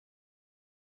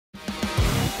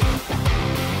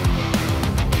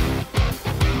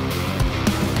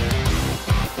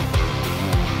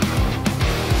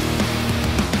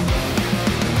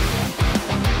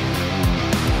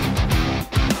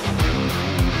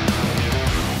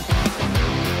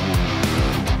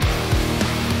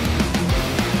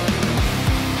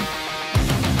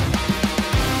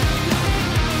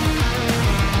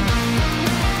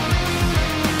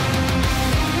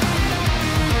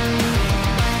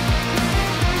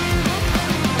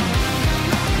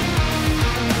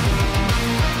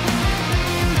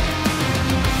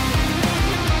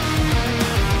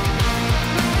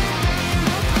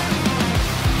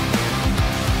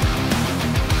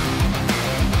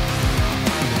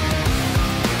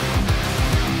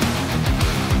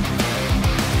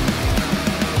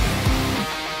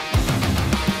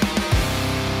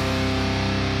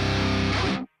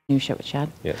shit with Shad?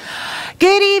 Yes.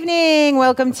 Good evening.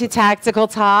 Welcome to Tactical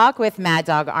Talk with Mad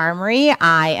Dog Armory.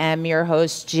 I am your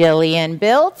host, Jillian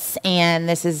Biltz, and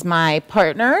this is my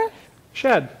partner,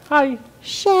 Shad. Hi.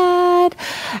 Shad.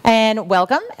 And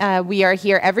welcome. We are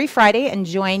here every Friday and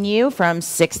join you from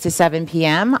 6 to 7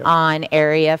 p.m. on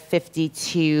Area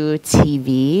 52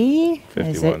 TV. 51.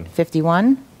 Is it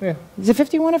 51? Yeah. Is it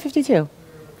 51 or 52?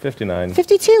 59.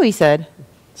 52, he said.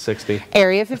 60.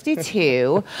 Area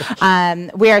 52.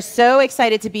 We are so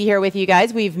excited to be here with you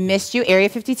guys. We've missed you. Area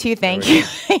 52, thank you.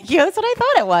 Thank you. That's what I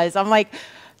thought it was. I'm like,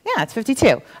 yeah, it's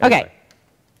 52. Okay.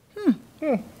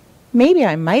 Maybe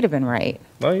I might have been right.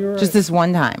 No, you're right. Just this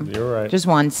one time. You're right. Just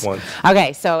once.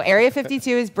 Okay, so Area 52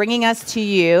 is bringing us to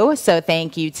you, so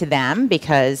thank you to them,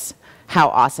 because how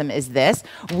awesome is this?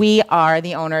 We are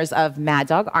the owners of Mad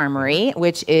Dog Armory,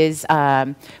 which is,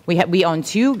 we own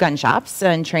 2 gun shops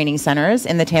and training centers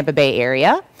in the Tampa Bay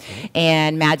area.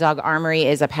 And Mad Dog Armory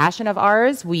is a passion of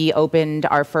ours. We opened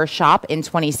our first shop in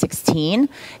 2016,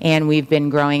 and we've been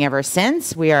growing ever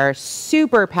since. We are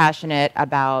super passionate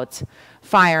about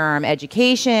firearm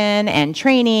education and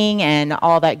training and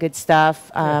all that good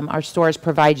stuff. Our stores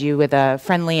provide you with a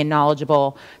friendly and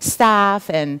knowledgeable staff,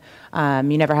 and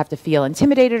you never have to feel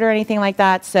intimidated or anything like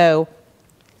that. So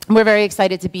we're very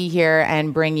excited to be here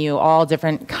and bring you all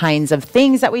different kinds of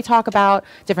things that we talk about,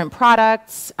 different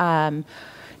products,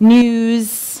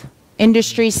 news,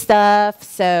 industry stuff.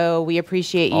 So we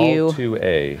appreciate you. All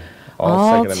 2A.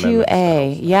 All Second Amendment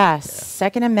 2A, stuff. yes. Yeah.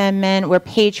 Second Amendment. We're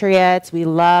patriots. We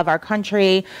love our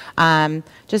country,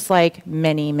 just like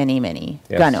many, many, many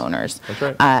gun owners.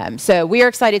 That's right. So we are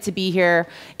excited to be here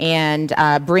and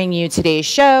bring you today's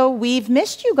show. We've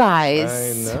missed you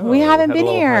guys. I know. We haven't Had a been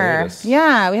little here. hiatus.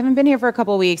 Yeah, we haven't been here for a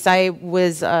couple of weeks. I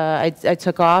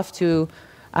took off to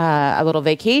a little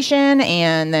vacation,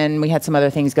 and then we had some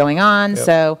other things going on.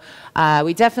 So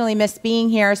we definitely missed being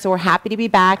here, so we're happy to be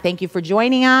back. Thank you for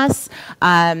joining us.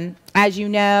 As you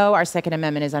know, our Second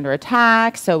Amendment is under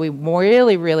attack, so we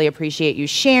really, really appreciate you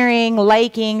sharing,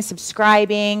 liking,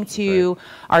 subscribing to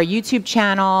our YouTube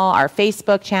channel, our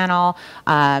Facebook channel,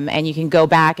 and you can go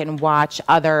back and watch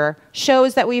other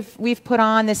shows that we've put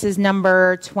on. This is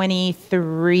number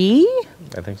 23.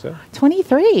 I think so.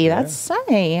 23. That's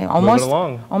say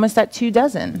almost at 2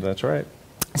 dozen. That's right.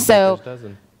 So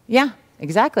dozen. yeah.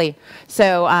 Exactly.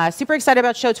 So super excited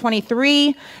about show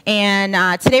 23.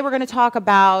 And today we're going to talk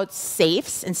about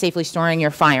safes and safely storing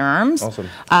your firearms. Awesome.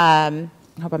 I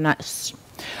hope I'm not...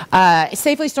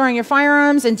 safely storing your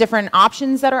firearms and different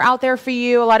options that are out there for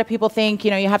you. A lot of people think,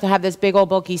 you have to have this big old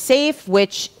bulky safe,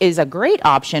 which is a great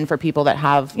option for people that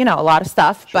have, a lot of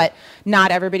stuff, but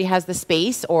not everybody has the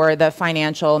space or the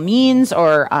financial means,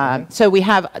 or so we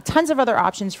have tons of other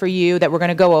options for you that we're going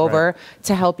to go over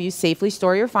to help you safely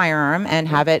store your firearm and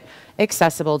have it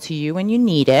accessible to you when you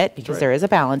need it, because there is a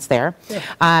balance there.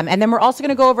 And then we're also going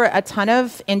to go over a ton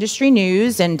of industry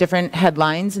news and different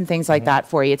headlines and things like that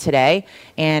for you today.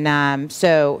 And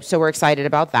so we're excited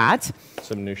about that.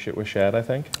 Some new shit with Shad, I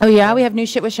think. Oh yeah, we have new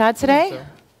shit with Shad today? So.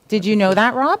 Did you know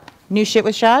that, Rob? New shit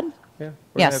with Shad? Yeah.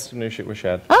 We're gonna have some new shit with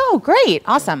Shad. Oh, great.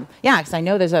 Awesome. Yeah, because I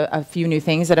know there's a few new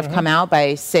things that have come out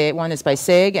by SIG. One is by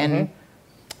SIG and...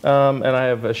 and I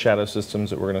have a Shadow Systems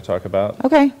that we're going to talk about.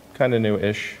 Okay. Kind of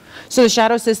new-ish. So the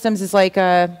Shadow Systems is like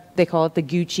they call it the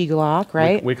Gucci Glock,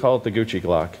 right? We call it the Gucci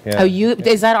Glock. Yeah. Oh,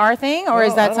 is that our thing, or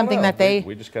is that something that they...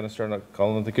 We just kind of started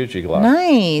calling it the Gucci Glock.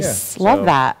 Nice. Yeah, love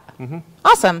that.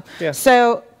 Awesome. Yeah.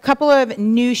 So a couple of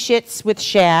new shits with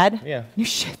Shad. Yeah. New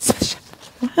shits with Shad.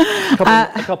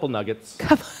 A couple nuggets.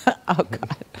 Oh,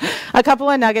 God. A couple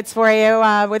of nuggets for you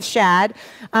with Shad.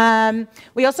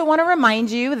 We also want to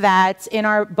remind you that in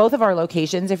both of our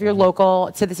locations, if you're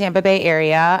local to the Tampa Bay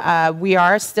area, we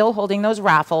are still holding those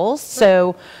raffles.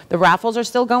 So the raffles are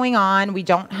still going on. We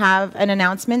don't have an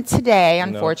announcement today,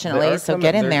 unfortunately, so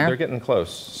get in there. They're getting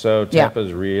close. So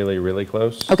Tampa's really, really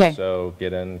close. Okay. So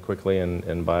get in quickly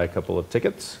and buy a couple of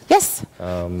tickets. Yes.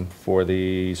 For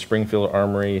the Springfield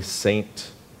Armory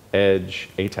Saint Edge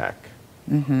ATAC.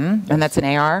 And that's an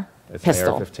AR? It's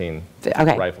Pistol. an AR-15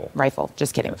 Okay. rifle.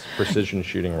 Just kidding. Yes. Precision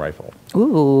shooting rifle.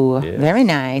 Ooh, Yes. very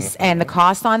nice. And the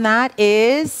cost on that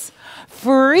is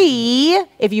free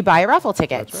if you buy a raffle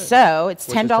ticket. That's right. So it's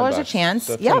Which is $10 a $10. chance.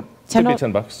 So Yep. Could be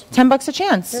 $10. $10 a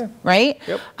chance, Yeah. right?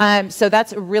 Yep. So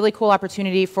that's a really cool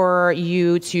opportunity for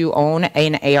you to own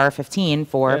an AR-15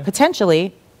 for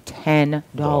potentially $10.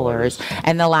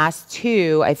 And the last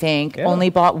two, I think, only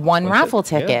bought one raffle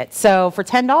ticket. So for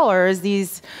 $10,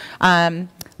 these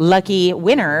lucky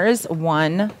winners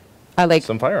won like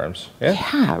some firearms. Yeah.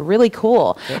 Yeah, really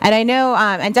cool. Yep. And I know,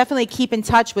 and definitely keep in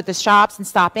touch with the shops and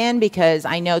stop in, because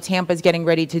I know Tampa's getting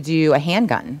ready to do a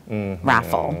handgun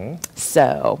raffle.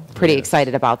 So pretty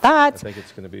excited about that. I think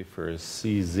it's going to be for a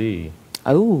CZ.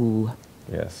 Oh.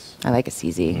 Yes. I like a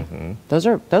CZ. Those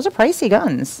are pricey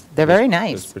guns. They're very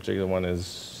nice. This particular one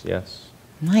is, yes.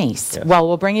 Nice. Yes. Well,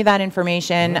 we'll bring you that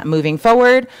information moving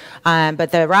forward.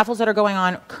 But the raffles that are going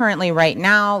on currently right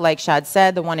now, like Shad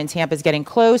said, the one in Tampa is getting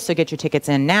close, so get your tickets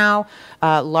in now.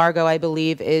 Largo, I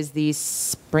believe, is the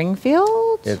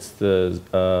Springfield? It's the,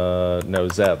 no,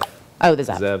 Zev. Oh, the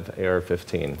Zev. Zev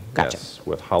AR-15. Gotcha. Yes,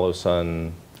 with Hollow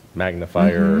Sun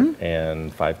magnifier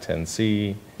and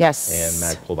 510C. Yes.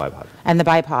 And Magpul bipod. And the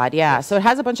bipod, yeah. So it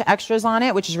has a bunch of extras on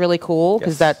it, which is really cool,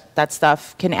 because that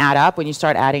stuff can add up when you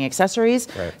start adding accessories.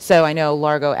 Right. So I know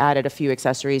Largo added a few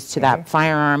accessories to that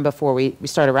firearm before we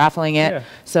started raffling it. Yeah.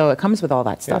 So it comes with all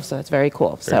that stuff. Yeah. So that's very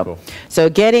cool. Very cool. So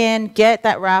get in, get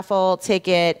that raffle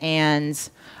ticket, and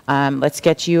let's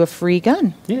get you a free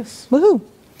gun. Yes. Woohoo.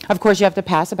 Of course, you have to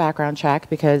pass a background check,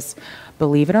 because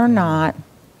believe it or not,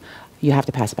 you have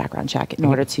to pass a background check in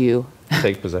order to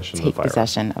take possession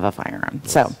of a firearm.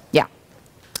 Yes. So, yeah.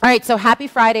 All right, so happy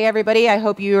Friday, everybody. I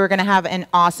hope you are going to have an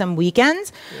awesome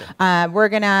weekend. Yeah. We're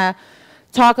going to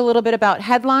talk a little bit about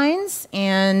headlines,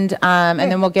 and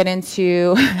then we'll get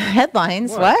into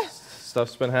headlines. What?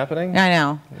 Stuff's been happening? I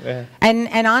know. Yeah.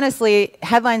 And honestly,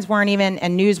 headlines weren't even,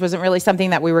 and news wasn't really something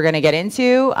that we were going to get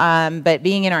into, but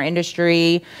being in our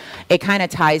industry, it kind of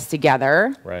ties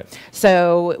together. Right.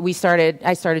 So I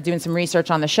started doing some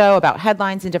research on the show about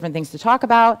headlines and different things to talk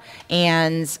about,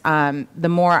 and the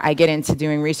more I get into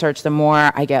doing research, the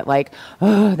more I get like,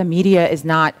 oh, the media is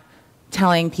not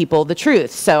telling people the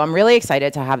truth. So I'm really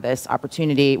excited to have this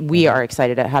opportunity. We are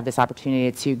excited to have this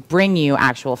opportunity to bring you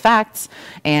actual facts,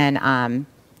 and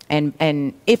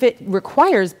if it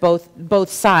requires both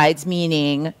sides,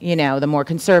 meaning, you know, the more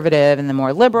conservative and the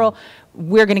more liberal,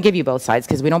 we're going to give you both sides,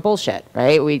 because we don't bullshit,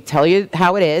 right? We tell you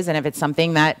how it is, and if it's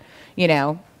something that, you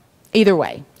know, either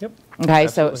way. Yep. Okay.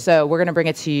 Absolutely. So we're going to bring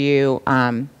it to you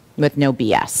with no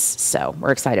BS. So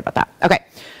we're excited about that. Okay.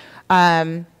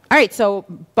 All right, so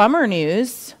bummer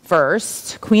news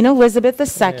first. Queen Elizabeth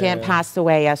II passed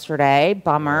away yesterday.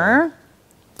 Bummer.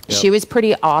 Yep. She was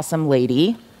pretty awesome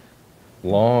lady.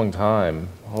 Long time.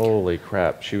 Holy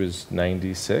crap. She was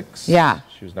 96? Yeah.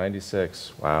 She was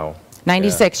 96. Wow.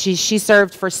 96. Yeah. She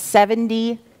served for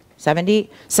 70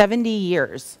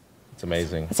 years. It's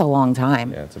amazing. That's a long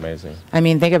time. Yeah, it's amazing. I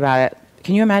mean, think about it.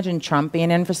 Can you imagine Trump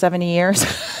being in for 70 years?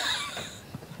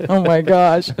 Oh my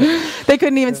gosh. They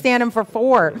couldn't even stand him for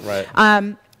 4.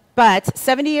 Right. But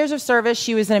 70 years of service.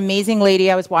 She was an amazing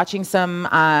lady. I was watching some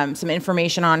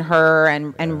information on her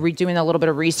and doing a little bit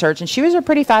of research, and she was a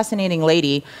pretty fascinating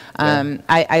lady.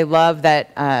 I love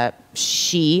that a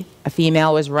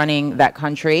female, was running that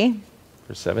country.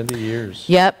 For 70 years.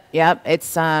 Yep.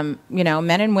 It's, you know,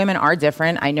 men and women are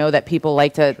different. I know that people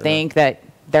like to think that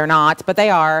they're not, but they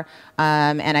are.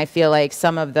 And I feel like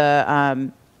some of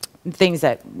the things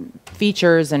that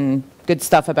features and good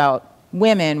stuff about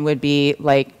women would be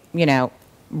like, you know,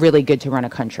 really good to run a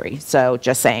country. So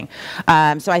just saying.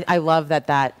 So I love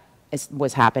that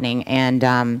was happening.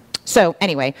 And so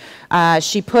anyway,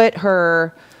 she put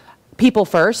her people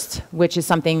first, which is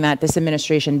something that this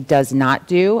administration does not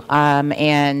do.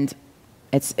 And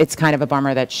it's kind of a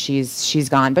bummer that she's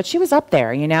gone, but she was up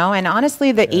there, you know. And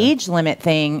honestly, the age limit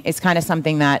thing is kind of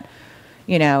something that,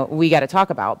 you know, we got to talk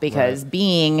about, because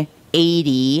being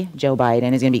 80, Joe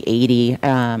Biden is going to be 80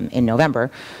 in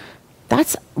November.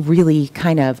 That's really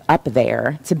kind of up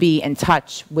there to be in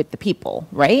touch with the people,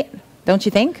 right? Don't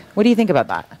you think? What do you think about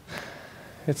that?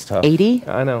 It's tough. 80?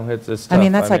 I know, it's tough. I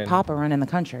mean, that's like Papa running the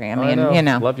country. I mean, you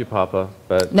know. Love you, Papa,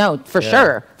 but... No, for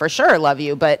sure love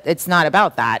you, but it's not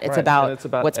about that. It's about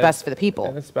what's best for the people.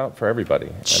 And it's about for everybody.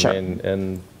 Sure. I mean,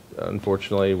 and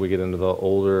unfortunately, we get into the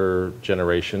older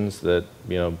generations that,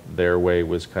 you know, their way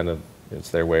was kind of, it's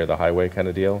their way or the highway kind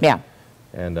of deal. Yeah.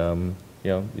 And, you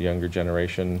know, the younger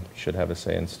generation should have a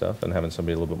say in stuff, and having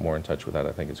somebody a little bit more in touch with that,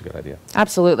 I think, is a good idea.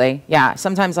 Absolutely. Yeah.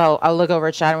 Sometimes I'll look over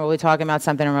at Shad and we'll be talking about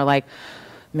something and we're like,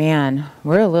 man,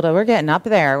 we're getting up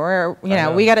there.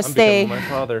 We got to stay. My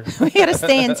father. We got to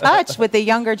stay in touch with the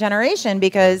younger generation,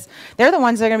 because they're the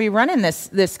ones that are going to be running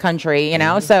this country, you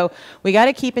know. So we got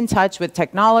to keep in touch with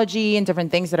technology and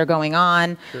different things that are going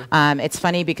on. Sure. It's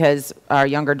funny because our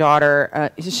younger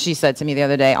daughter, she said to me the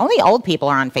other day, "Only old people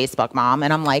are on Facebook, Mom."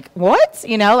 And I'm like, "What?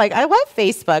 You know, like I love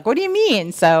Facebook. What do you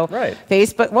mean?" So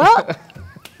Facebook. Well,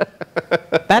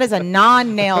 that is a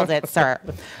non-nailed it, sir.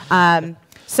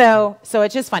 So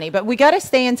it's just funny, but we got to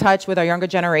stay in touch with our younger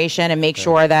generation and make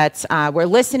sure that we're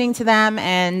listening to them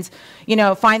and,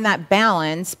 find that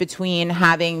balance between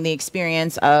having the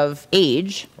experience of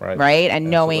age, right? And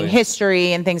knowing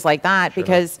history and things like that,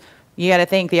 because you got to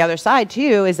think the other side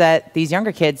too is that these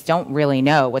younger kids don't really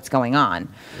know what's going on.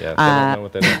 Yeah, they don't know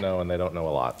what they don't know, and they don't know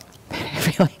a lot.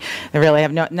 They really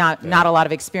have not a lot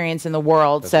of experience in the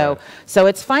world. So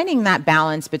it's finding that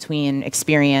balance between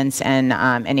experience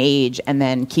and age, and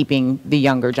then keeping the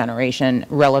younger generation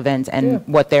relevant and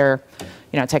what their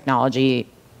technology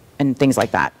and things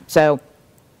like that. So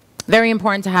very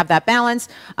important to have that balance.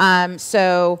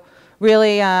 So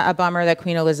really a bummer that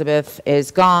Queen Elizabeth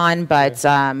is gone, but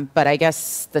I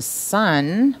guess the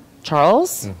son,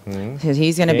 Charles,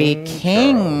 he's going to be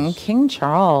King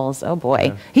Charles. Oh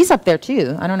boy, he's up there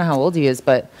too. I don't know how old he is,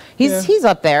 but he's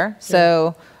up there.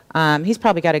 So he's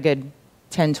probably got a good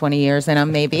 10, 20 years in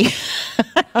him, maybe.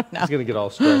 I don't know. He's going to get all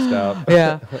stressed out.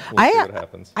 Yeah, we'll see what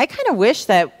happens. I kind of wish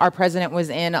that our president was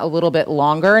in a little bit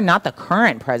longer. Not the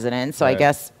current president, so I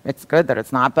guess it's good that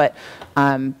it's not. But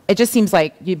it just seems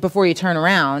like before you turn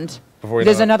around,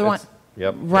 there's another one.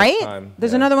 Yep. Right?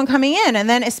 There's another one coming in. And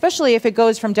then especially if it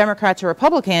goes from Democrat to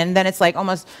Republican, then it's like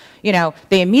almost,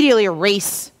 they immediately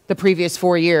erase the previous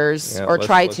 4 years or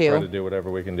try to. Try to do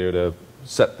whatever we can do to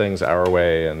set things our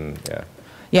way. And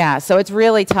yeah, so it's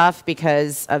really tough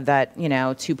because of that,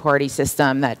 two-party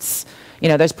system that's,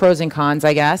 there's pros and cons,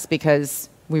 I guess, because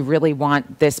we really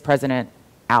want this president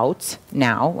out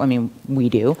now. I mean, we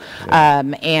do.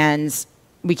 And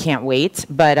we can't wait.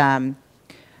 But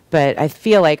I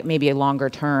feel like maybe a longer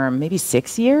term, maybe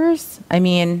 6 years. I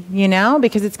mean,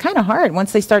 because it's kind of hard.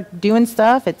 Once they start doing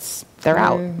stuff, they're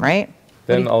out, right?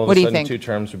 Then all of a sudden 2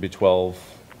 terms would be 12.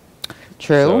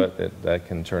 True. So that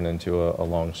can turn into a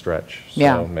long stretch.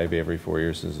 So maybe every 4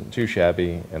 years isn't too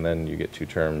shabby, and then you get 2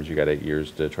 terms. You got 8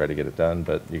 years to try to get it done,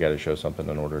 but you got to show something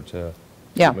in order to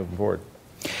keep moving forward.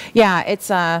 Yeah, it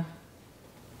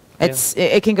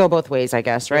can go both ways, I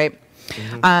guess, right?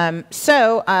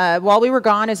 So while we were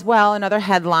gone as well, another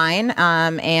headline,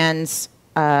 and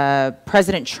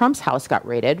President Trump's house got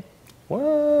raided.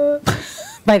 What?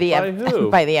 By who?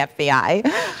 By the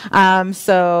FBI.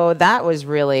 So that was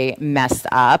really messed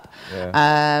up.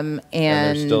 And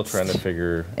they're still trying to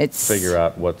figure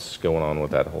out what's going on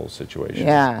with that whole situation.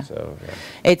 So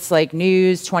it's like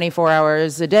news 24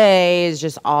 hours a day is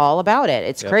just all about it.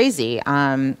 It's crazy.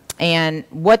 And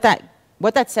what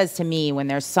that says to me when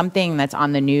there's something that's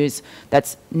on the news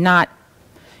that's not,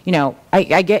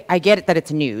 I get it that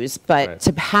it's news, but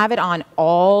to have it on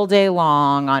all day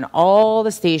long on all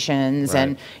the stations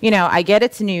and, I get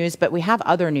it's news, but we have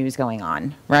other news going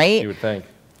on, right? You would think.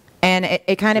 And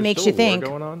it kind of makes you think,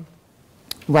 going on?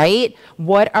 Right?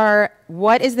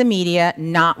 What is the media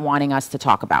not wanting us to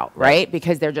talk about, right?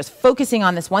 Because they're just focusing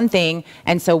on this one thing.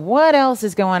 And so what else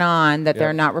is going on that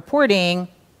they're not reporting?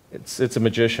 It's a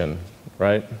magician,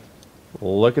 right?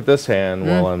 Look at this hand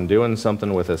while I'm doing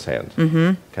something with this hand,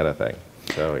 kind of thing.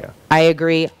 So, I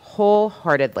agree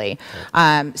wholeheartedly.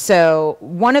 So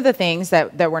one of the things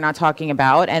that we're not talking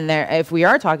about, and if we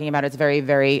are talking about it's very,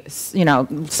 very,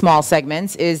 small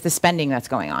segments, is the spending that's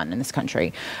going on in this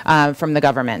country from the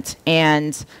government.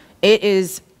 And it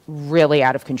is really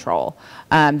out of control.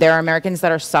 There are Americans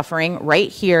that are suffering right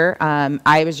here.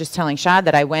 I was just telling Shad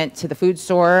that I went to the food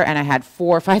store and I had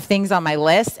 4 or 5 things on my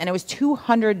list and it was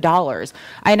 $200.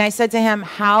 And I said to him,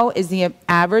 how is the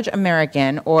average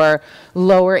American or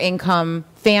lower income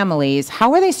families,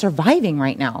 how are they surviving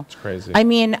right now? It's crazy. I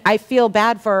mean, I feel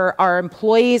bad for our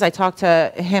employees. I talked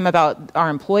to him about our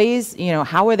employees.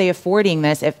 How are they affording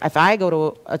this? If I go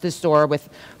to the store with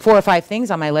 4 or 5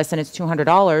 things on my list and it's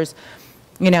 $200,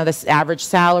 this average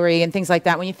salary and things like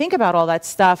that. When you think about all that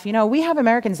stuff, we have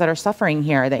Americans that are suffering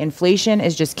here. The inflation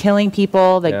is just killing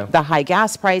people, the high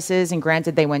gas prices, and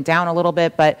granted they went down a little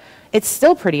bit, but it's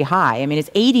still pretty high. I mean,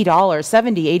 it's $80,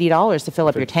 $70, $80 to fill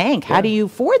up your tank. How do you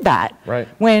afford that? Right.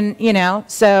 When,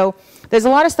 so there's a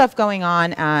lot of stuff going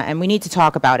on, and we need to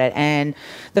talk about it. And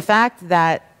the fact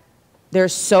that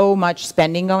there's so much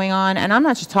spending going on, and I'm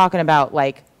not just talking about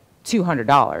like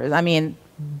 $200. I mean,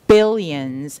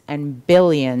 billions and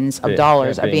billions of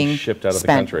dollars are being shipped out of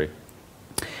spent. the country.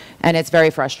 And it's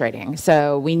very frustrating.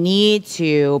 So we need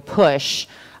to push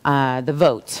the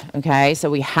vote, okay? So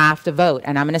we have to vote.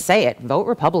 And I'm going to say it, vote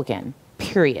Republican,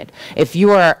 period. If you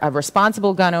are a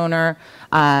responsible gun owner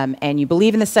and you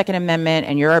believe in the Second Amendment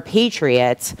and you're a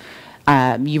patriot,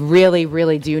 You really,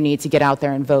 really do need to get out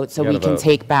there and vote so we can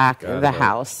take back the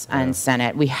House and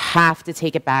Senate. We have to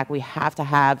take it back. We have to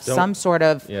have some sort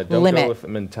of don't limit. Go with the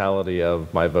mentality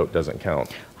of my vote doesn't count.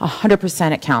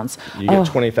 100% it counts. You get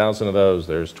 20,000 of those,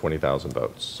 there's 20,000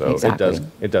 votes. So exactly.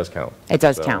 it does count. It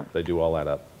does count. They do all add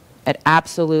up. It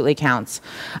absolutely counts.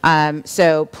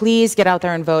 So please get out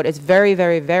there and vote. It's very,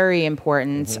 very, very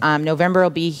important. November will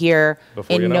be here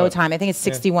in no time. I think it's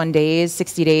 61 days,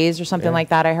 60 days or something like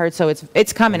that, I heard. So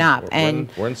it's coming up.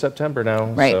 We're in September now.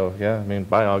 Right. So, yeah, I mean,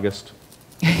 by August.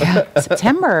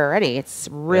 September already. It's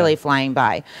really flying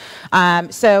by.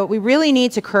 So we really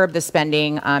need to curb the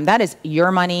spending. That is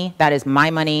your money. That is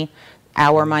my money.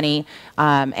 Our money,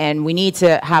 and we need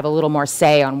to have a little more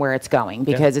say on where it's going,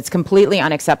 because it's completely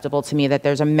unacceptable to me that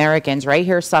there's Americans right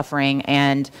here suffering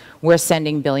and we're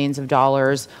sending billions of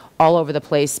dollars all over the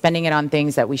place, spending it on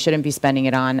things that we shouldn't be spending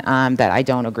it on, that I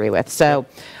don't agree with. So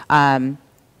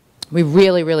we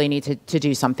really, really need to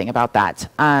do something about that.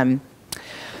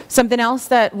 Something else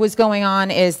that was going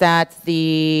on is that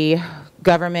the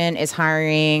government is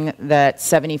hiring that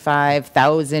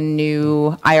 75,000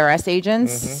 new IRS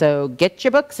agents. So get your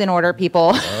books in order,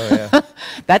 people.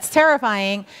 That's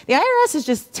terrifying. The IRS is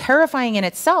just terrifying in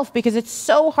itself because it's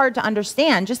so hard to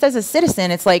understand. Just as a citizen,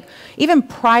 it's like even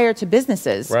prior to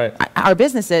businesses, our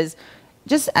businesses,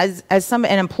 just as an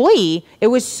employee, it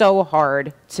was so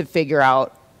hard to figure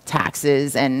out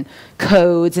taxes and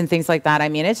codes and things like that. I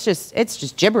mean, it's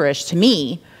just gibberish to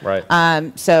me.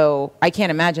 So I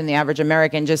can't imagine the average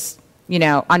American just,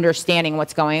 understanding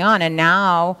what's going on. And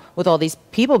now with all these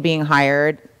people being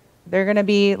hired, they're going to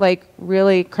be like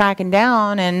really cracking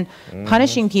down and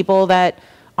punishing people that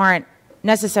aren't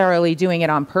necessarily doing it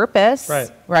on purpose.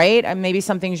 Right? And maybe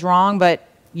something's wrong, but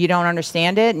you don't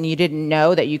understand it and you didn't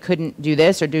know that you couldn't do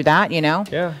this or do that,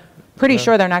 Pretty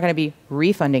sure they're not going to be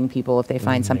refunding people if they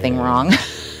find something wrong.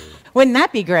 Wouldn't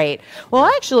that be great? Well,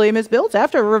 actually, Ms. Biltz,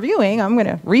 after reviewing, I'm going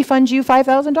to refund you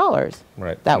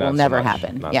 $5,000. That will never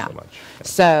happen. Not so much.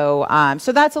 So,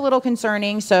 so that's a little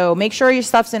concerning. So make sure your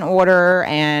stuff's in order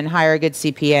and hire a good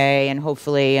CPA, and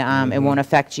hopefully it won't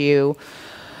affect you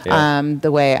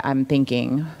the way I'm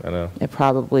thinking. I know. It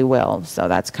probably will. So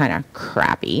that's kind of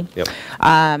crappy.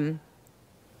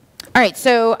 All right,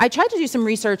 so I tried to do some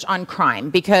research on crime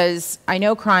because I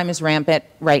know crime is rampant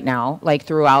right now, like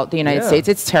throughout the United States.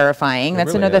 It's terrifying.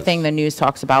 That's really another thing the news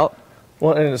talks about.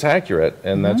 Well, and it's accurate,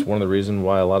 and that's one of the reasons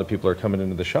why a lot of people are coming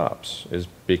into the shops, is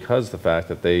because the fact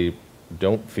that they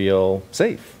don't feel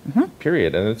safe,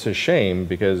 period. And it's a shame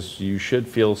because you should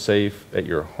feel safe at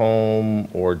your home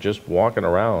or just walking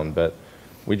around. But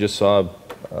we just saw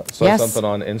something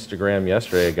on Instagram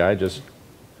yesterday. A guy just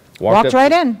walked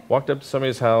up to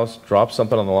somebody's house, dropped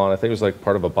something on the lawn. I think it was like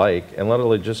part of a bike, and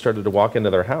literally just started to walk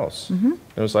into their house. And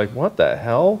it was like, what the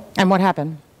hell? And what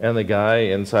happened? And the guy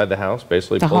inside the house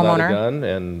basically pulled out a gun,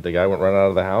 and the guy went right out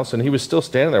of the house. And he was still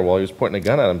standing there while he was pointing a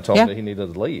gun at him, telling him that he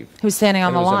needed to leave. He was standing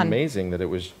on the lawn. It was amazing that it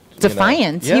was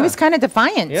defiant. He was kind of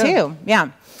defiant too.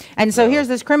 And so here's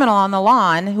this criminal on the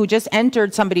lawn who just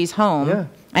entered somebody's home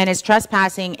and is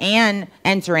trespassing and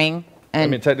entering. And I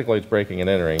mean, technically, it's breaking and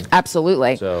entering.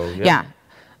 Absolutely. So,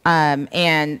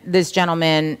 and this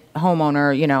gentleman,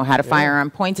 homeowner, had a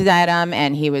firearm pointed at him,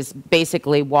 and he was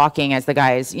basically walking as the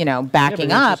guy is,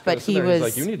 backing up. But he was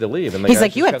like, "You need to leave." And he's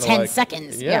like, "You have 10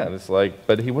 seconds." And it's like,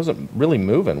 but he wasn't really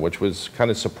moving, which was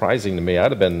kind of surprising to me.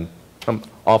 I'd have been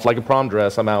off like a prom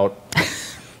dress. I'm out.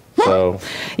 So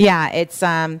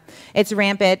it's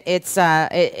rampant. It's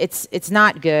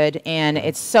not good, and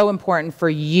it's so important for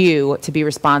you to be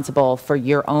responsible for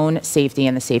your own safety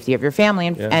and the safety of your family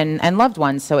and loved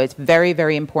ones. So it's very,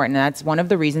 very important. And that's one of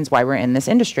the reasons why we're in this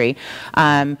industry.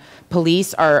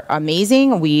 Police are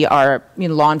amazing. We are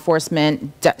law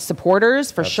enforcement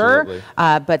supporters for sure,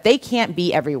 but they can't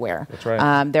be everywhere. That's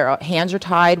right. Their hands are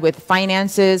tied with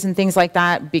finances and things like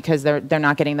that because they're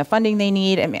not getting the funding they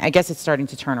need. I mean, I guess it's starting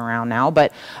to turn around now,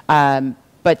 but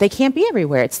they can't be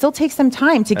everywhere. It still takes them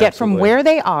time to get from where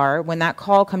they are when that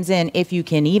call comes in, if you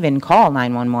can even call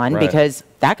 911, because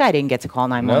that guy didn't get to call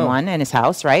 911 in his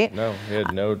house, right? No, he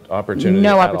had no opportunity.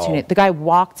 No opportunity. The guy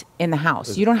walked in the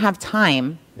house. You don't have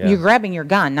time. You're grabbing your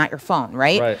gun, not your phone,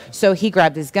 right? So he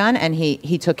grabbed his gun and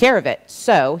he took care of it.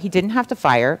 So he didn't have to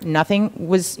fire. Nothing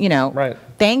was,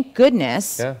 thank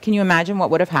goodness. Can you imagine what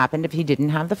would have happened if he didn't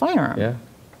have the firearm?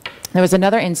 There was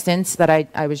another instance that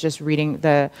I was just reading.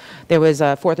 There was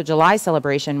a 4th of July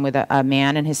celebration with a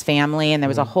man and his family, and there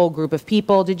was a whole group of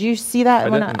people. Did you see that? I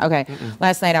didn't. Okay.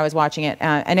 Last night I was watching it,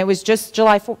 and it was just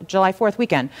July 4th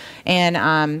weekend.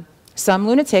 And some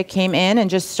lunatic came in and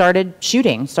just started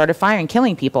shooting, started firing,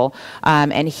 killing people.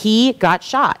 And he got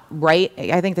shot right,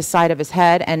 I think, the side of his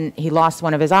head, and he lost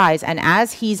one of his eyes. And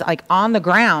as he's like on the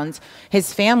ground,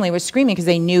 his family was screaming because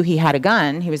they knew he had a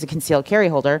gun. He was a concealed carry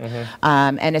holder.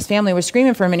 And his family was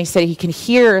screaming for him, and he said he can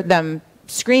hear them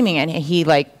screaming, and he,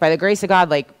 like, by the grace of God,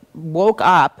 like, woke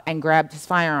up and grabbed his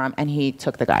firearm, and he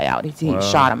took the guy out. He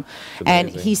shot him. And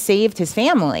he saved his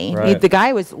family. The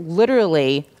guy was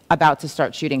literally about to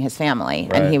start shooting his family,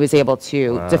 and he was able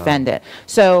to defend it.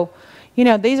 So, you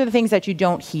know, these are the things that you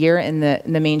don't hear in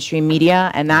the mainstream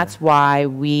media, and that's why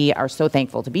we are so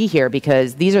thankful to be here,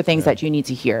 because these are things that you need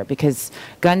to hear, because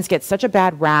guns get such a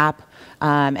bad rap.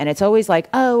 And it's always like,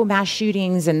 oh, mass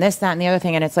shootings and this, that, and the other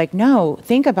thing. And it's like, no,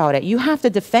 think about it. You have to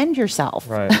defend yourself.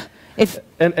 Right.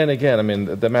 And again, I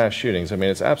mean, the mass shootings, I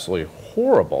mean, it's absolutely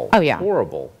horrible. Oh, yeah.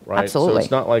 Horrible, right? Absolutely. So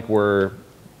it's not like we're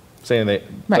saying they,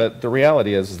 but the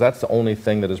reality is that's the only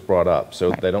thing that is brought up.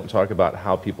 So they don't talk about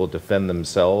how people defend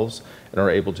themselves and are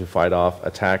able to fight off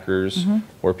attackers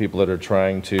or people that are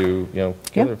trying to, you know,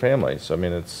 kill their families. So, I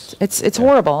mean, it's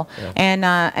horrible.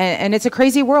 And it's a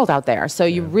crazy world out there. So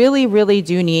you really, really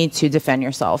do need to defend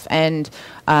yourself. And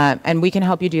we can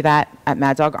help you do that at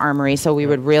Mad Dog Armory. So we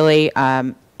would really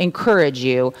encourage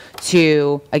you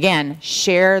to, again,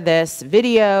 share this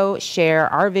video, share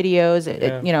our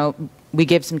videos. You know, we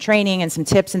give some training and some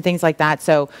tips and things like that.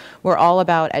 So we're all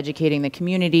about educating the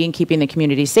community and keeping the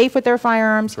community safe with their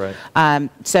firearms.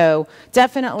 So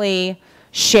definitely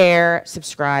share,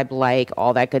 subscribe, like,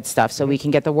 all that good stuff so we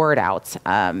can get the word out.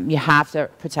 You have to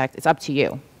protect. It's up to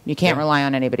you. You can't rely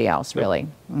on anybody else, really.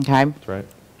 Okay? That's right.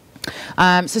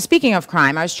 So speaking of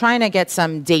crime, I was trying to get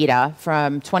some data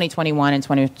from 2021 and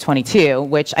 2022,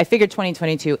 which I figured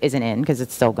 2022 isn't in because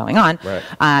it's still going on.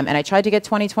 And I tried to get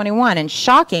 2021, and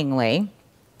shockingly,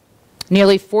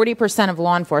 nearly 40% of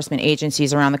law enforcement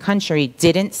agencies around the country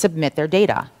didn't submit their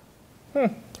data,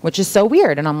 which is so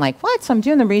weird. And I'm like, what? So I'm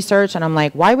doing the research, and I'm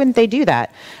like, why wouldn't they do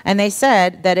that? And they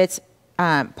said that it's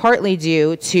partly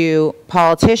due to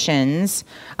politicians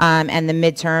and the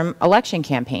midterm election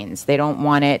campaigns. They don't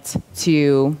want it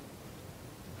to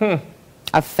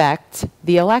affect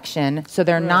the election, so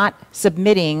they're not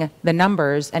submitting the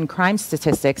numbers and crime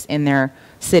statistics in their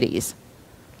cities.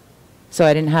 So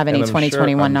I didn't have any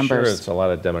 2021 numbers. I'm sure it's a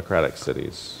lot of Democratic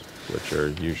cities, which are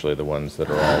usually the ones that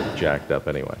are all jacked up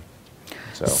anyway.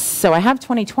 So I have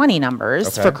 2020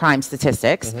 numbers for crime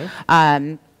statistics.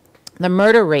 The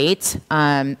murder rate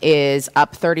is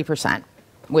up 30%,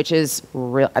 which is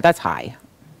that's high.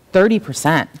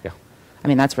 30%. Yeah. I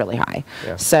mean, that's really high.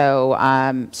 Yeah. So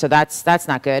that's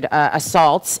not good.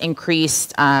 Assaults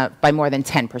increased by more than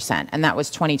 10%, and that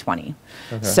was 2020.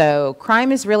 So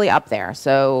crime is really up there.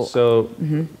 So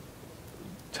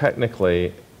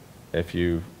technically, if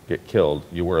you get killed,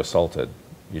 you were assaulted.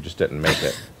 You just didn't make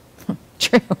it.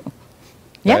 True.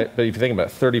 Yeah. Right? But if you think about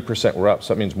it, 30% were up,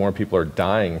 so that means more people are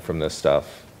dying from this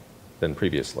stuff than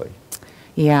previously.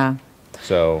 Yeah.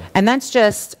 So. And that's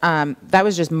just, that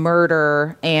was just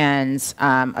murder and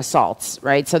assaults,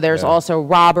 right? So there's also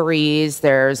robberies,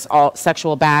 there's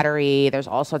sexual battery, there's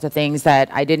all sorts of things that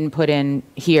I didn't put in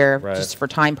here just for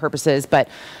time purposes, but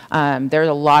there's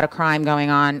a lot of crime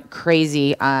going on,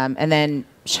 crazy. And then,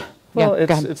 well,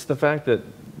 it's the fact that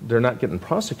they're not getting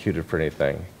prosecuted for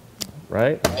anything,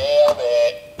 right?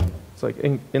 It's like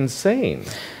insane.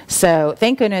 So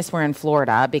thank goodness we're in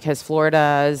Florida, because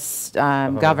Florida's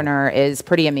governor is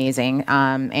pretty amazing,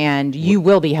 and you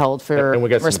will be held for and we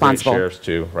got responsible. Some great sheriffs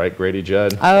too, right? Grady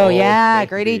Judd. Oh yeah,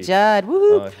 Grady Judd.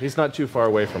 Woohoo! He's not too far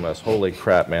away from us. Holy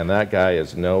crap, man! That guy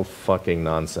is no fucking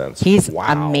nonsense. He's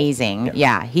amazing.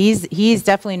 Yeah, he's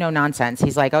definitely no nonsense.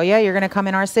 He's like, oh yeah, you're gonna come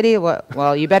in our city?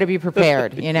 Well, you better be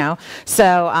prepared, you know.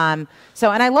 So,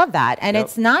 and I love that. And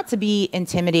it's not to be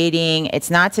intimidating.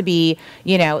 It's not to be,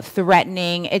 you know,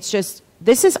 threatening. It's just,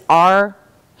 this is our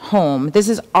home. This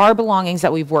is our belongings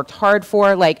that we've worked hard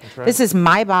for. Like, this is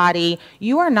my body.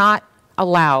 You are not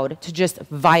allowed to just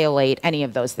violate any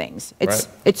of those things.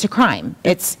 It's a crime.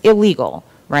 It's illegal,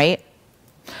 right?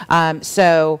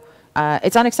 So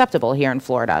it's unacceptable here in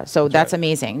Florida. So that's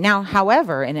amazing. Now,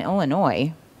 however, in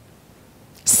Illinois,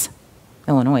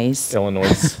 I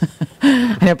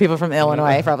know people from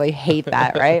Illinois probably hate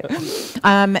that, right?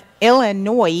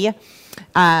 Illinois,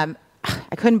 I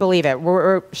couldn't believe it.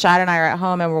 Shad and I are at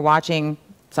home and we're watching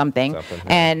something.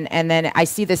 And then I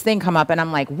see this thing come up and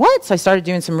I'm like, what? So I started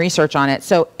doing some research on it.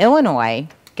 So Illinois,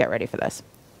 get ready for this.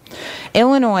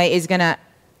 Illinois is going to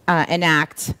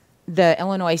enact the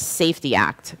Illinois Safety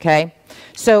Act, okay?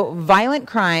 So violent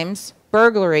crimes,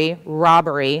 burglary,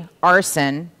 robbery,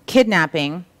 arson,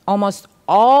 kidnapping, almost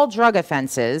all drug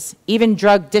offenses, even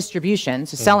drug distribution,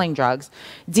 so selling drugs,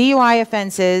 DUI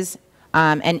offenses,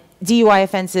 and DUI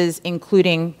offenses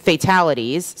including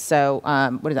fatalities, so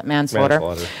what is that, manslaughter?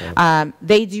 Yeah.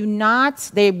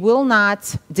 They will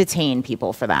not detain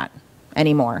people for that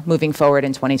anymore moving forward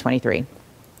in 2023.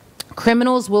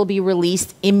 Criminals will be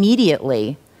released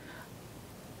immediately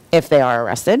if they are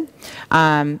arrested,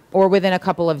 or within a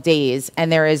couple of days,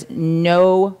 and there is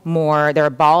no more,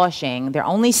 they're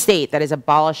only state that is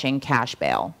abolishing cash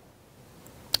bail.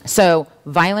 So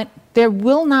there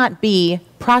will not be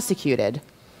prosecuted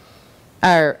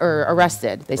or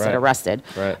arrested. They said arrested.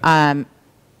 Right.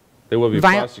 They will be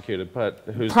prosecuted, but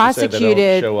who's to say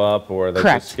they don't show up or they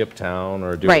just skip town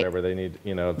or do whatever they need,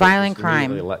 violent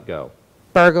crime, let go.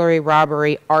 Burglary,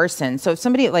 robbery, arson. So if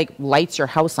somebody lights your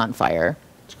house on fire,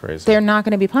 it's crazy. They're not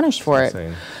going to be punished for it.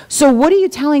 So what are you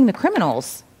telling the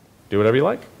criminals? Do whatever you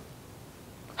like.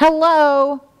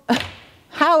 Hello.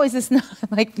 How is this not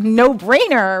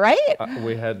no-brainer, right?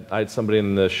 I had somebody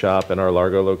in the shop in our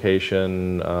Largo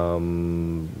location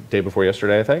day before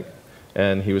yesterday, I think,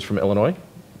 and he was from Illinois,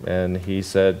 and he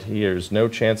said there's no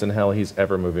chance in hell he's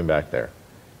ever moving back there.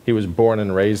 He was born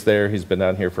and raised there. He's been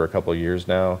down here for a couple of years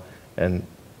now, and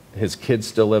his kids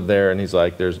still live there, and he's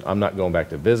like, I'm not going back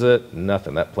to visit,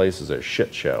 nothing. That place is a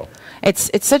shit show.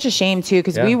 It's such a shame, too,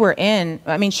 because we were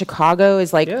Chicago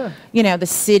is the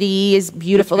city is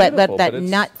beautiful. That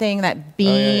nut thing, that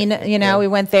bean, we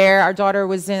went there. Our daughter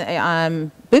was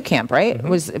in boot camp, right? Mm-hmm.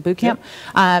 Was it boot camp?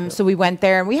 Yeah. So we went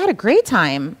there, and we had a great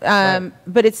time.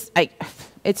 But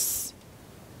that's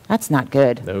not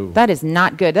good. No. That is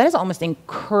not good. That is almost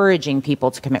encouraging people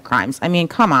to commit crimes. I mean,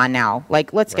 come on now.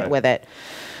 Let's get with it.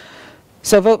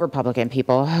 So vote Republican,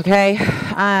 people, okay?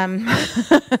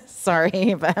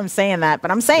 Sorry, but I'm saying that,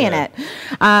 but I'm saying it.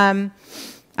 All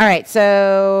right,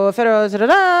 so federal,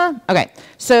 okay.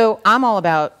 So I'm all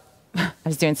about, I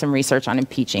was doing some research on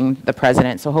impeaching the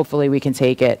president, so hopefully we can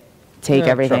take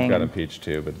everything. Trump got impeached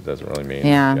too, but it doesn't really mean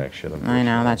jack shit. I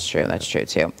know, that's true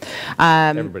too.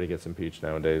 Everybody gets impeached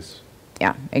nowadays.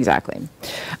 Yeah, exactly.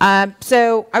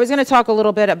 So I was going to talk a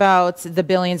little bit about the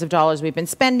billions of dollars we've been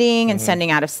spending and sending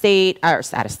out of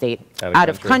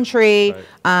country.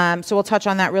 Right. So we'll touch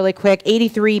on that really quick.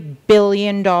 $83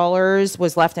 billion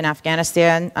was left in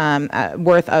Afghanistan,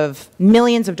 worth of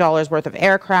millions of dollars worth of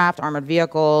aircraft, armored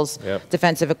vehicles,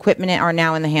 defensive equipment are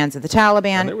now in the hands of the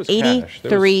Taliban.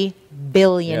 $83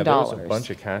 billion. There was a bunch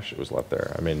of cash that was left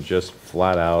there. I mean, just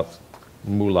flat out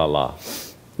moolah.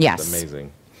 Yes. It's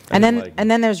amazing. And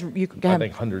then there's I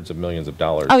think hundreds of millions of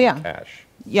dollars in cash.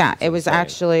 Yeah, it was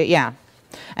actually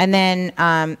And then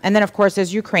of course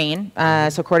there's Ukraine.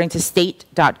 So according to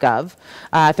state.gov,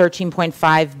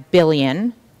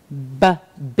 13.5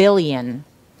 billion.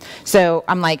 So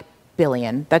I'm like,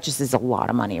 billion. That just is a lot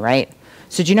of money, right?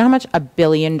 So do you know how much $1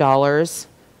 billion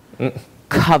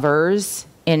covers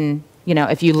in,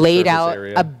 if you laid out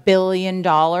 $1 billion?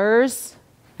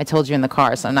 I told you in the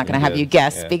car, so I'm not going to have you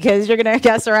guess because you're going to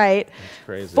guess right. That's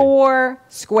crazy. 4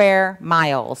 square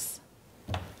miles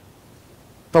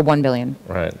for $1 billion.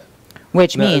 Right.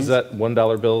 Which means... Is that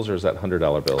 $1 bills or is that $100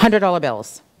 bills? $100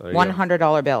 bills.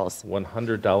 $100 bills.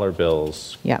 $100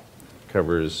 bills. Yep.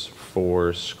 Covers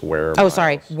 4 square miles. Oh,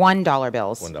 sorry. $1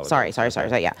 bills. $1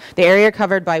 sorry. Yeah. The area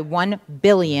covered by 1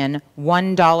 billion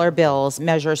 $1 bills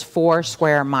measures 4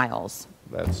 square miles.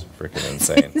 That's freaking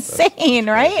insane. It's insane,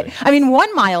 right? I mean,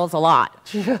 1 mile is a lot.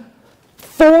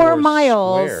 4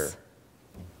 miles. Square.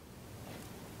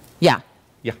 Yeah.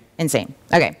 Insane.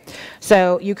 Okay.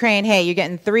 So Ukraine, hey, you're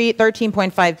getting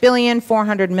 13.5 billion,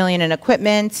 400 million in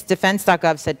equipment.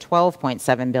 Defense.gov said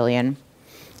 12.7 billion.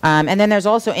 And then there's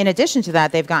also, in addition to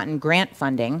that, they've gotten grant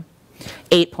funding,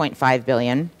 8.5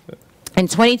 billion.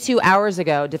 And 22 hours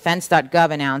ago,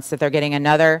 Defense.gov announced that they're getting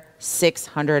another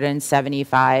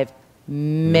 $675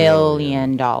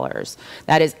 million.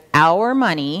 That is our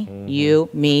money, you,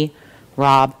 me,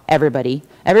 Rob,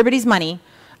 everybody's money,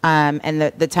 and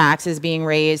the taxes being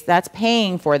raised, that's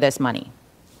paying for this money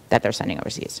that they're sending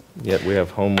overseas. Yet we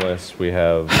have homeless, we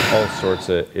have all sorts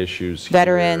of issues.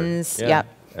 Veterans, yep.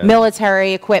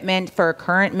 Military equipment for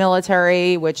current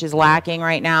military, which is lacking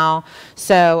right now.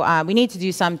 So we need to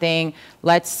do something.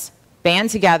 Let's band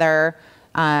together.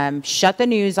 Shut the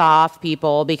news off,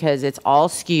 people, because it's all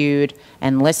skewed,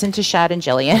 and listen to Shad and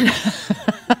Jillian.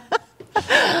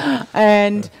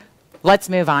 And let's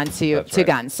move on to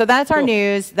guns. So that's our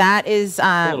news. That is,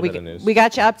 we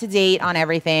got you up to date on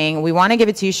everything. We want to give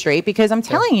it to you straight because I'm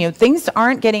telling you, things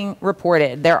aren't getting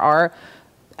reported. There are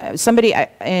somebody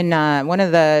in one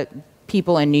of the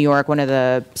people in New York, one of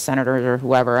the senators or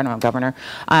whoever, I don't know, governor,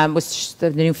 was the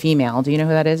new female. Do you know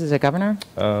who that is? Is it governor?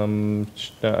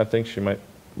 I think she might.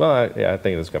 Well, yeah, I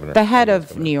think it is governor. The head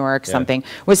of New York something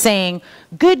was saying,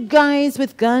 good guys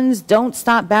with guns don't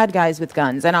stop bad guys with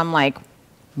guns. And I'm like,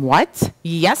 what?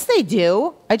 Yes, they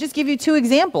do. I just give you 2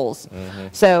 examples.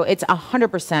 So it's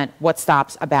 100% what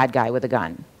stops a bad guy with a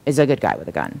gun is a good guy with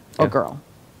a gun or girl.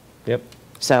 Yep.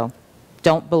 So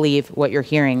don't believe what you're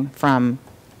hearing from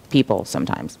people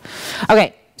sometimes.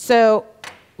 Okay, so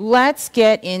let's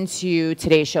get into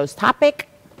today's show's topic.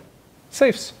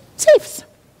 Safes. Safes.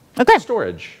 Okay.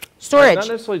 Storage. Storage. Not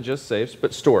necessarily just safes,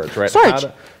 but storage, right? Storage.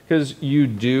 Because you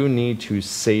do need to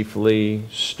safely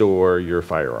store your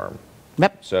firearm.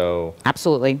 Yep. So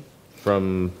absolutely.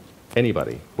 From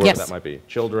anybody, whoever that might be,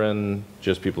 children,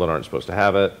 just people that aren't supposed to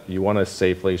have it, you want to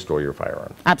safely store your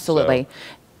firearm. Absolutely. So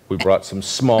we brought some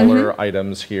smaller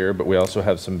items here, but we also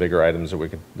have some bigger items that we're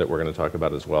going to talk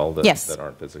about as well that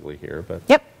aren't physically here. But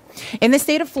yep. In the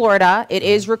state of Florida, it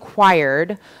is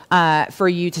required for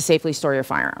you to safely store your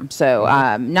firearm. So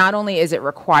not only is it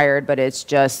required, but it's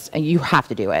just, you have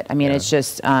to do it. I mean, it's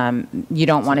just, you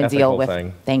don't want to deal with,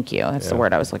 thank you, that's the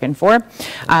word I was looking for.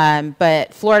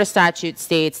 But Florida statute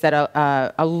states that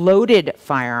a loaded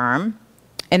firearm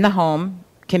in the home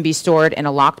can be stored in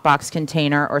a locked box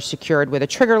container or secured with a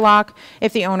trigger lock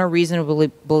if the owner reasonably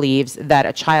believes that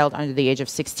a child under the age of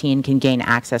 16 can gain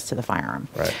access to the firearm.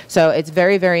 Right. So it's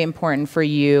very, very important for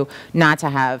you not to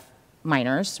have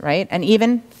minors, right? And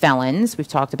even felons, we've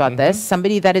talked about this,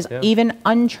 somebody that is even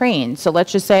untrained. So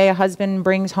let's just say a husband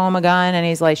brings home a gun and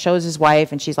he's like, shows his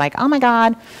wife and she's like, oh my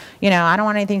God, you know, I don't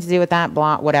want anything to do with that,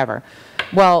 blah, whatever.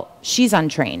 Well, she's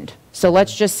untrained. So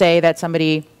let's just say that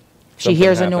somebody, she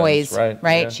hears a noise,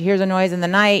 right? Yeah. She hears a noise in the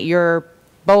night, you're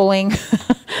bowling,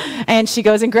 and she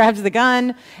goes and grabs the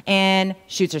gun and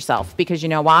shoots herself. Because you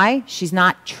know why? She's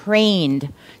not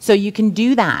trained. So you can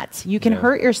do that. You can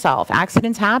hurt yourself.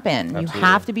 Accidents happen. Absolutely. You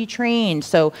have to be trained.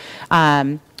 So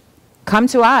come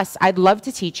to us. I'd love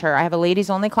to teach her. I have a ladies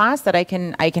only class that I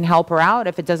can help her out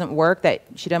if it doesn't work, that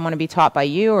she doesn't want to be taught by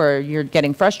you or you're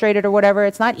getting frustrated or whatever.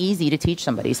 It's not easy to teach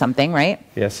somebody something, right?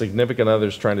 Yeah, significant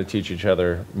others trying to teach each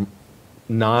other.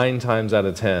 9 times out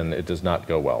of 10, it does not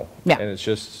go well. Yeah. And it's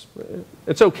just,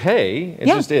 it's okay. It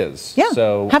just is. Yeah.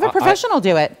 So have a professional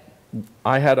do it.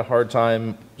 I had a hard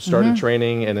time started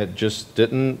training and it just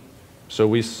didn't. So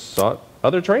we sought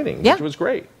other training, which was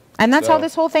great. And that's how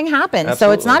this whole thing happened.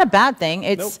 Absolutely. So it's not a bad thing.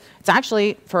 It's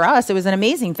actually, for us, it was an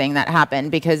amazing thing that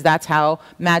happened because that's how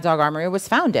Mad Dog Armory was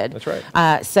founded. That's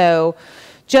right. So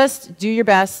just do your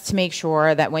best to make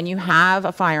sure that when you have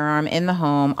a firearm in the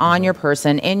home, on your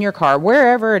person, in your car,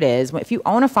 wherever it is, if you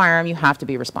own a firearm, you have to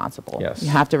be responsible. Yes. You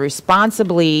have to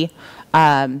responsibly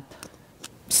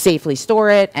safely store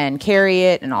it and carry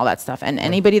it and all that stuff. And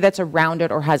anybody that's around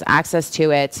it or has access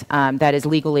to it that is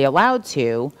legally allowed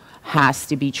to has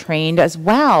to be trained as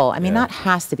well. I mean, not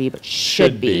has to be, but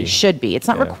should be. Should be. It's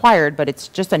not required, but it's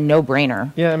just a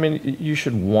no-brainer. Yeah, I mean, you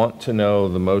should want to know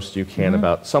the most you can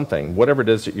about something, whatever it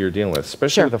is that you're dealing with,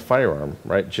 especially with a firearm,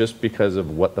 right? Just because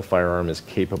of what the firearm is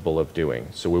capable of doing.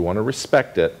 So we want to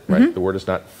respect it, right? The word is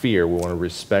not fear. We want to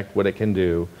respect what it can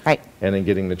do. Right. And in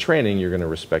getting the training, you're going to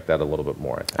respect that a little bit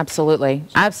more, I think. Absolutely.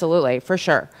 Absolutely, for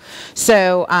sure.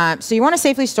 So, so you want to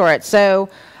safely store it. So,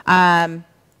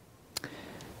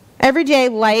 everyday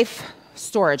life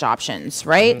storage options,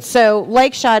 right? So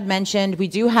like Shad mentioned, we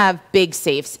do have big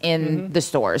safes in the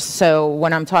stores. So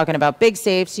when I'm talking about big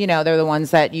safes, you know, they're the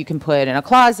ones that you can put in a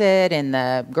closet, in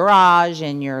the garage,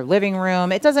 in your living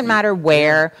room. It doesn't matter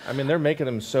where. I mean, they're making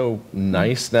them so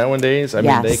nice nowadays. I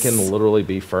mean, they can literally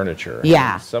be furniture.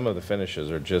 Yeah. And some of the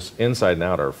finishes are just inside and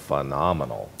out are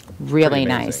phenomenal. Really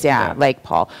nice, like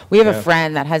Paul. We have a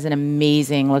friend that has an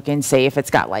amazing looking safe. It's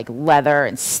got like leather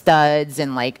and studs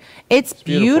and like, it's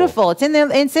beautiful. It's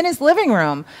in his living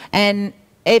room and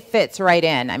it fits right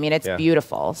in. I mean, it's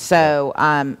beautiful. So,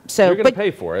 so you're going to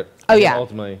pay for it. Oh yeah.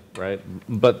 Ultimately, right?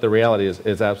 But the reality is,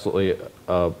 it's absolutely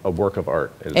a work of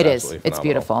art. It is. It's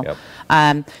beautiful.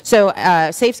 Yep. So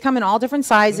safes come in all different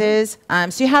sizes.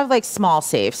 So you have like small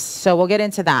safes. So we'll get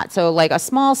into that. So like a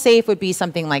small safe would be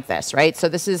something like this, right? So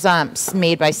this is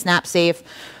made by Snap Safe,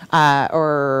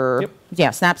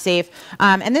 Snap Safe.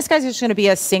 And this guy's just going to be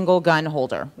a single gun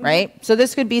holder, right? So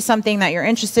this could be something that you're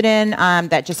interested in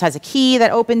that just has a key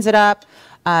that opens it up.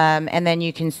 And then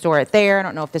you can store it there. I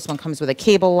don't know if this one comes with a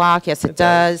cable lock. Yes, it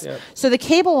does. Yep. So the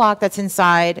cable lock that's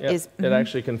inside is... It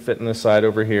actually can fit in the side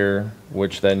over here,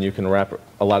 which then you can wrap...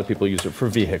 A lot of people use it for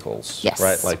vehicles,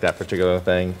 right? Like that particular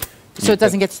thing. So it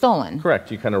doesn't get stolen. Correct.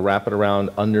 You kind of wrap it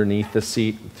around underneath the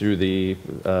seat through the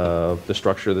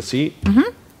structure of the seat.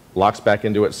 locks back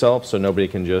into itself, so nobody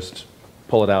can just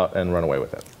pull it out and run away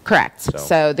with it. Correct.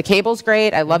 So the cable's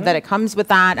great. I love that it comes with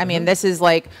that. I mean, this is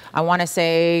like, I want to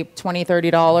say $20,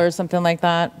 $30, something like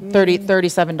that,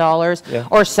 $37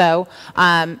 or so.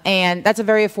 And that's a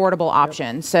very affordable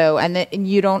option. So, and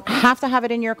you don't have to have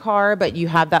it in your car, but you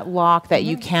have that lock that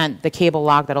you can't, the cable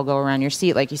lock that'll go around your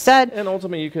seat, like you said. And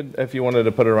ultimately, you could, if you wanted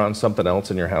to put it around something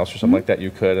else in your house or something like that, you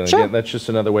could. And again, that's just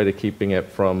another way to keeping it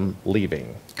from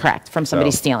leaving. Correct, from somebody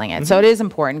stealing it. So it is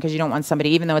important because you don't want somebody,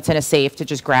 even though it's in a safe, to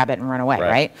just grab it and run away,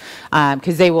 right?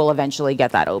 Because they will eventually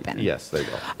get that open. Yes, they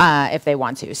will. If they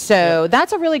want to. So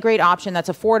that's a really great option. That's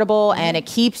affordable, and it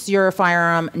keeps your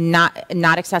firearm not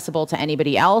accessible to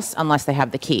anybody else unless they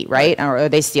have the key, right? Or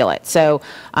they steal it. So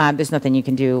there's nothing you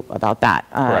can do about that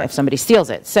if somebody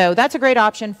steals it. So that's a great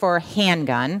option for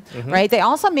handgun, right? They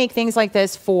also make things like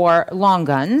this for long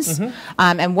guns.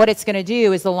 And what it's going to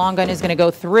do is the long gun is going to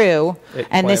go through,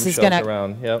 and this is going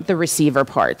to the receiver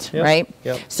part, right?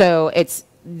 So it's,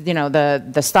 you know,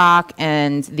 the stock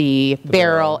and the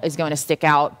barrel is going to stick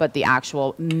out, but the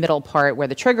actual middle part where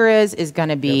the trigger is going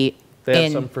to be They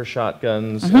have some for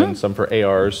shotguns and some for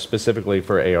ARs, specifically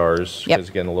for ARs, because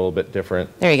again, a little bit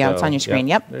different. There you go. It's on your screen.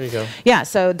 There you go. Yeah,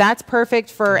 so that's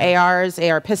perfect for ARs,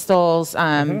 AR pistols,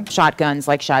 shotguns,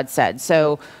 like Shad said.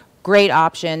 So great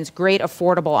options, great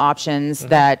affordable options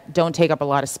that don't take up a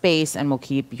lot of space and will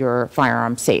keep your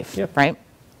firearm safe, right?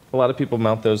 A lot of people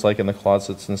mount those like in the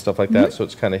closets and stuff like that, so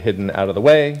it's kind of hidden out of the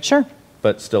way. Sure.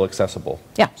 But still accessible.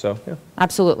 Yeah. So,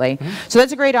 absolutely. So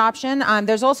that's a great option.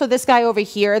 There's also this guy over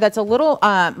here that's a little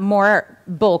more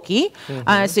bulky.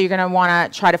 So you're going to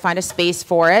want to try to find a space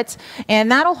for it.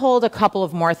 And that'll hold a couple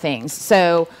of more things.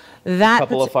 So that... A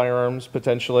couple of firearms,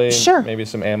 potentially. Sure. Maybe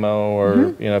some ammo, or,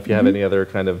 you know, if you have any other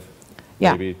kind of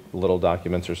maybe little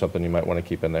documents or something you might want to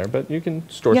keep in there, but you can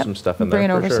store some stuff in there. Bring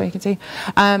it over so you can see.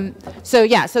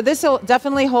 So this will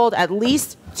definitely hold at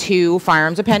least 2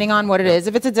 firearms, depending on what it is.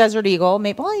 If it's a Desert Eagle,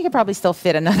 maybe, well, you could probably still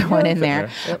fit another one in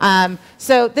there.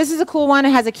 So this is a cool one.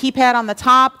 It has a keypad on the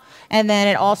top, and then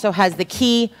it also has the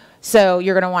key. So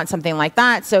you're going to want something like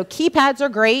that. So keypads are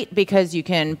great because you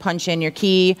can punch in your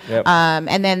key.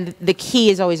 And then the key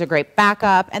is always a great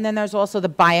backup. And then there's also the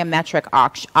biometric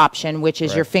option, which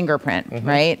is your fingerprint,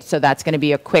 right? So that's going to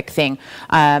be a quick thing.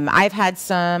 I've had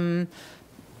some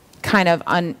kind of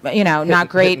not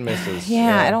great.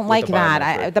 I don't like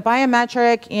that. The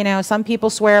biometric, you know, some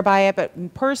people swear by it,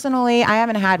 but personally, I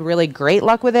haven't had really great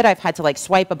luck with it. I've had to like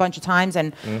swipe a bunch of times,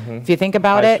 and if you think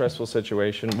about it, stressful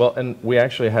situation. Well, and we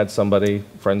actually had somebody,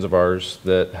 friends of ours,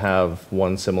 that have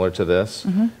one similar to this,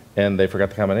 and they forgot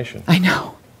the combination. I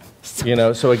know. You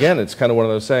know, so again, it's kind of one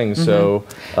of those things. So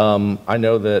I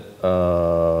know that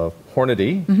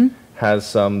Hornady has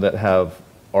some that have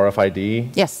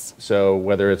RFID. Yes. So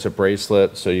whether it's a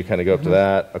bracelet, so you kind of go up to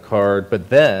that, a card, but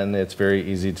then it's very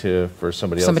easy for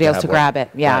somebody else to grab it.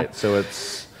 Yeah. Right. So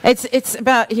it's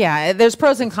about, there's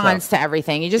pros and cons to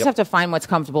everything. You just have to find what's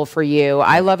comfortable for you.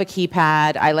 I love a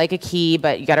keypad. I like a key,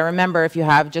 but you got to remember, if you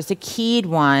have just a keyed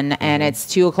one and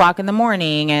it's 2 o'clock in the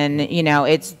morning and, you know,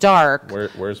 it's dark.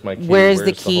 Where's my key? Where's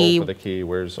the key? The hole for the key?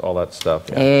 Where's all that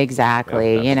stuff?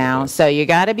 Exactly. You know, so you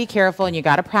got to be careful and you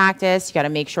got to practice. You got to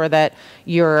make sure that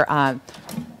you're, oh,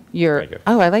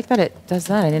 I like that it does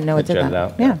that. I didn't know it did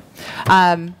that.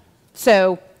 Yeah.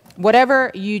 So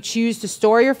whatever you choose to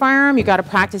store your firearm, you got to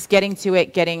practice getting to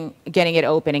it, getting it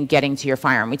open, and getting to your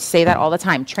firearm. We say that all the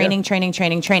time. Training.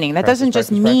 That doesn't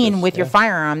just mean with your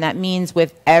firearm. That means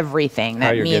with everything. That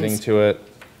how you're means getting to it.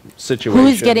 Situations.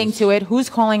 Who's getting to it? Who's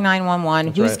calling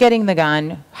 911? Who's getting the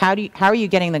gun? How are you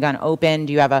getting the gun open?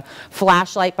 Do you have a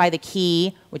flashlight by the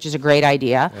key, which is a great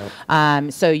idea,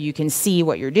 so you can see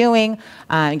what you're doing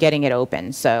and getting it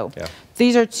open. So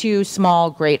these are 2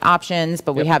 small, great options,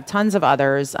 but we have tons of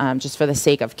others. Just for the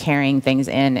sake of carrying things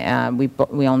in,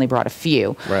 we only brought a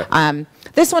few.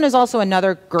 This one is also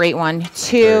another great one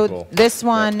too. Cool. This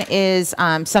one is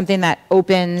something that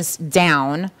opens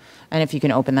down. And if you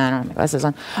can open that, I don't have my glasses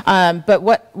on. But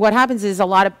what happens is a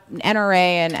lot of NRA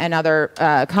and other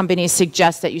companies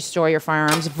suggest that you store your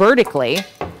firearms vertically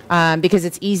because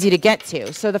it's easy to get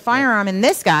to. So the firearm in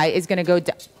this guy is going to go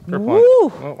down.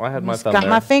 Oh, I had my thumb got there.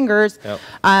 my fingers.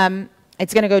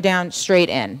 It's going to go down straight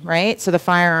in, right? So the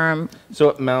firearm. So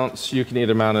it mounts. You can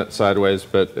either mount it sideways,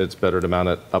 but it's better to mount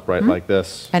it upright like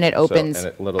this. And it opens and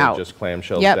it literally out. just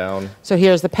clamshells down. So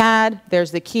here's the pad.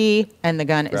 There's the key, and the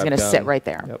gun is going to sit right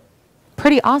there.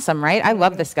 Pretty awesome, right? I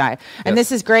love this guy. And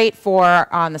this is great for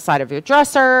on the side of your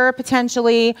dresser,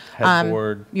 potentially.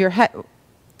 Headboard. Your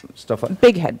stuff like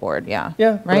big headboard, yeah,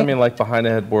 right? I mean, like behind a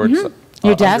headboard.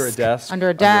 Your desk? Under a desk. Under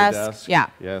a desk. Yeah.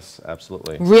 Yes,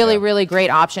 absolutely. Really, really great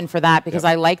option for that because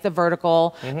I like the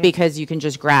vertical because you can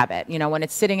just grab it. You know, when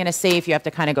it's sitting in a safe, you have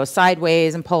to kind of go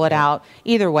sideways and pull it out.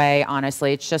 Either way,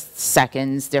 honestly, it's just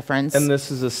seconds difference. And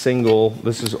this is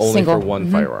this is only for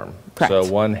one firearm. Correct.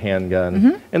 So one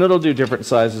handgun. And it'll do different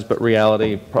sizes, but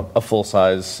reality, a full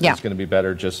size is going to be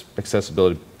better, just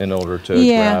accessibility in order to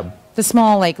grab. The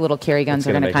small, like, little carry guns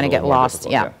are going to kind of get lost.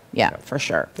 Yeah, for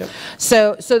sure.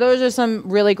 So those are some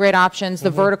really great options.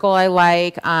 The vertical I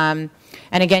like.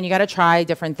 And again, you got to try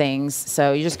different things.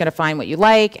 So you're just going to find what you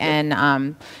like.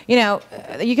 And, you know,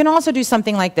 you can also do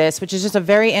something like this, which is just a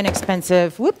very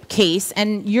inexpensive case.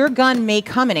 And your gun may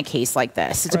come in a case like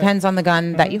this. It depends on the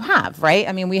gun that you have, right?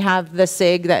 I mean, we have the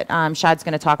SIG that Shad's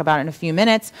going to talk about in a few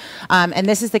minutes. And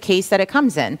this is the case that it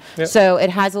comes in. So it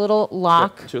has a little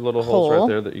lock two little holes right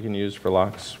there that you can use for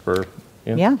locks for...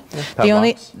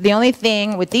 The only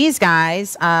thing with these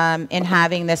guys in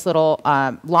having this little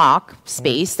lock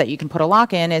space that you can put a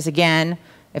lock in is, again,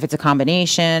 if it's a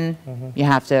combination, you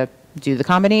have to do the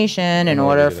combination in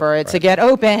order for it to get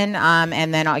open.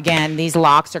 And then, again, these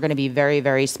locks are going to be very,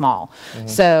 very small.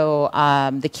 So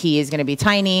the key is going to be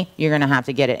tiny. You're going to have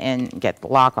to get it in, get the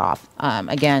lock off.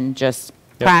 Again, just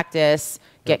practice.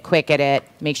 Get quick at it.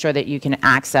 Make sure that you can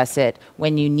access it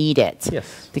when you need it.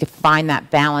 Yes. To find that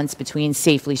balance between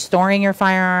safely storing your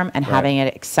firearm and having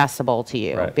it accessible to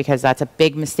you. Because that's a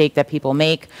big mistake that people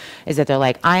make, is that they're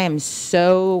like, I am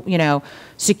so, you know,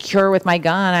 secure with my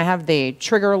gun. I have the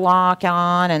trigger lock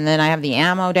on, and then I have the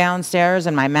ammo downstairs,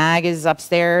 and my mag is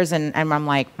upstairs, and I'm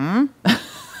like,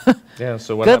 Yeah,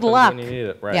 so what Good happens luck. when you need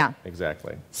it? Right, Yeah.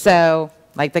 exactly. So...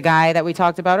 like the guy that we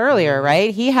talked about earlier,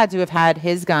 right? He had to have had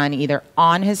his gun either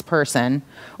on his person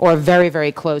or very,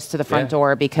 very close to the front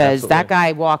door because that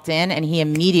guy walked in and he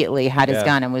immediately had his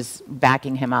gun and was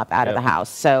backing him up out of the house.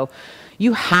 So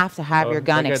you have to have your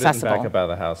gun accessible. That guy didn't back up out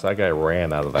of the house. That guy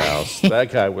ran out of the house. That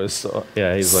guy was,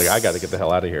 he's like, I got to get the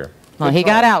hell out of here. Well, he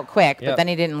got out quick, but then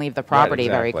he didn't leave the property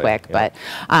very quick. But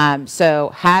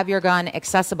so have your gun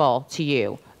accessible to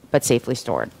you, but safely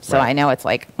stored. So I know it's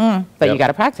like, but you got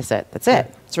to practice it. That's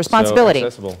it. It's responsibility.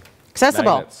 So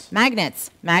accessible.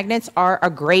 Magnets are a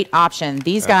great option.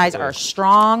 These guys are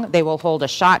strong. They will hold a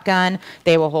shotgun.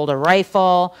 They will hold a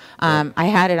rifle. I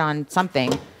had it on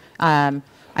something.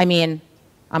 I mean,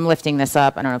 I'm lifting this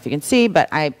up. I don't know if you can see, but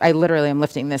I literally am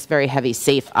lifting this very heavy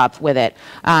safe up with it.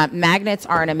 Magnets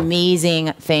are an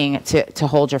amazing thing to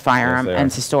hold your firearm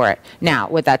and to store it. Now,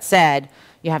 with that said,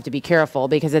 you have to be careful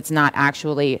because it's not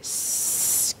actually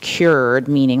secured,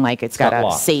 meaning like it's got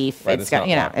a safe. Right, it's got,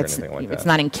 you know, it's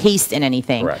not encased in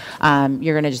anything. Correct.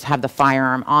 You're going to just have the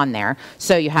firearm on there,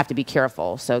 so you have to be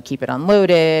careful. So keep it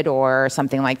unloaded or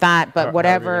something like that. But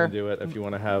whatever. Do it if you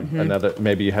want to have another.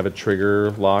 Maybe you have a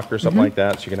trigger lock or something like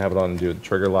that, so you can have it on and do the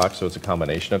trigger lock. So it's a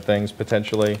combination of things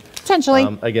potentially.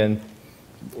 Again.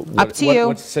 Up to you.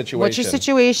 What's the situation? What's your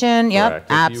situation? Yep, Correct.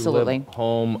 absolutely. If you live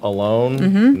home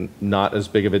alone, not as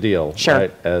big of a deal, Sure.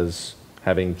 as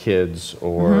having kids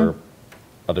or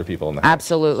other people in the house.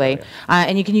 Absolutely. So,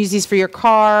 and you can use these for your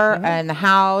car and the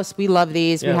house. We love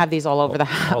these. We have these all over the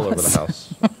house. All over the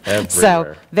house. Everywhere.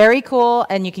 So very cool,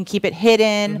 and you can keep it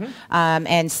hidden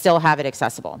and still have it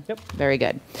accessible. Yep. Very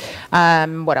good.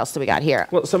 What else do we got here?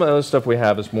 Well, some of the other stuff we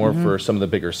have is more for some of the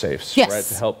bigger safes, right?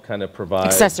 To help kind of provide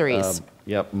accessories.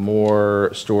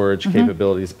 More storage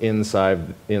capabilities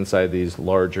inside these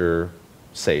larger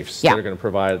safes that are going to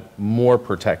provide more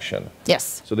protection.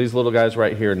 Yes. So these little guys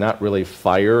right here, not really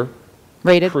fire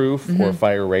proof or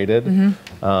fire rated,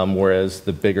 whereas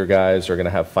the bigger guys are going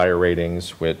to have fire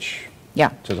ratings, which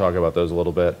to talk about those a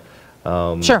little bit.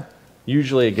 Sure.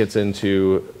 Usually it gets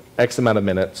into X amount of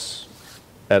minutes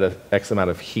at a X amount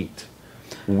of heat.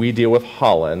 We deal with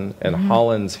Holland, and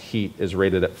Holland's heat is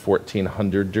rated at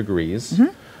 1,400 degrees.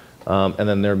 And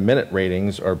then their minute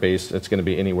ratings are based, it's going to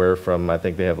be anywhere from, I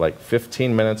think they have like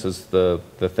 15 minutes is the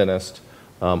thinnest,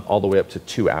 all the way up to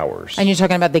 2 hours. And you're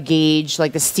talking about the gauge,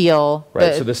 like the steel.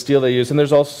 Right, so the steel they use, and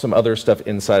there's also some other stuff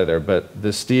inside of there, but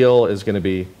the steel is going to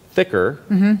be thicker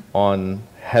on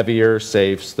heavier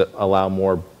safes that allow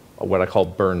more what I call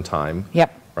burn time.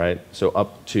 Yep. Right, so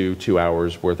up to 2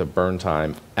 hours worth of burn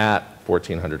time at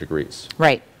 1,400 degrees.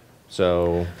 Right.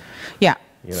 So. Yeah.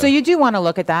 So you do want to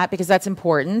look at that because that's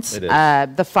important. It is.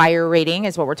 The fire rating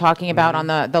is what we're talking about on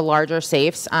the larger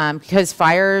safes because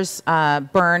fires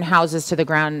burn houses to the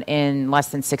ground in less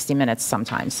than 60 minutes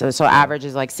sometimes. So average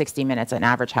is like 60 minutes an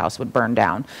average house would burn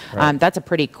down. Right. That's a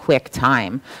pretty quick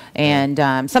time. And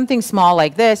something small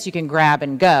like this you can grab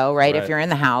and go, right, if you're in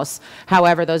the house.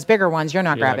 However, those bigger ones you're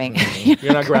not grabbing.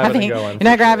 You're not grabbing and going. You're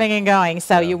not grabbing and going.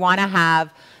 So you want to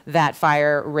have that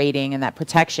fire rating and that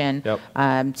protection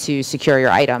to secure your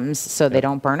items so they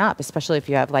don't burn up, especially if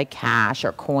you have like cash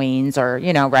or coins or,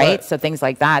 you know, right? So things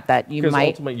like that you might.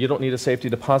 Ultimately, you don't need a safety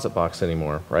deposit box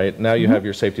anymore, right? Now you have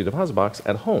your safety deposit box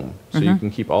at home. So you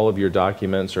can keep all of your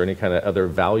documents or any kind of other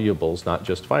valuables, not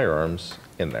just firearms,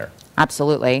 in there.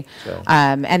 Absolutely. So.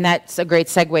 And that's a great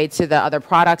segue to the other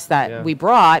products that we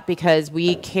brought, because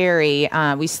we carry,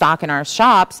 we stock in our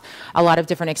shops a lot of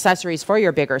different accessories for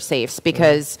your bigger safes,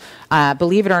 because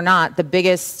believe it or not, the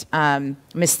biggest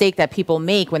mistake that people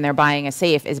make when they're buying a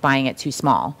safe is buying it too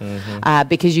small,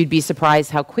 because you'd be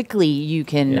surprised how quickly you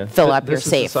can fill up your safe.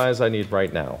 This is the size I need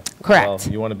right now. Correct. Well,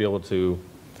 you want to be able to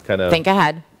kind of think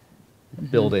ahead.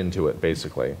 Build into it,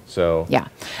 basically. So yeah,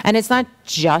 and it's not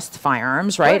just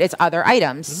firearms, right? It's other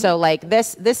items. So like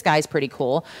this guy's pretty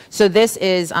cool. So this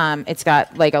is it's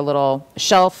got like a little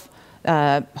shelf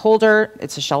holder.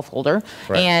 It's a shelf holder,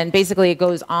 and basically it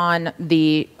goes on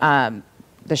the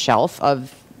shelf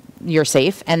of your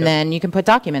safe, and then you can put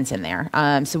documents in there.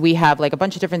 So we have like a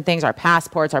bunch of different things, our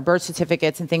passports, our birth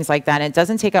certificates, and things like that. And it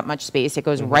doesn't take up much space. It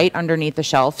goes right underneath the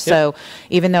shelf. So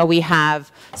even though we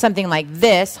have something like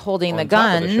this holding the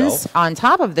guns on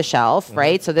top of the shelf,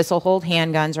 right? So this will hold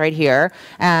handguns right here.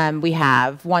 We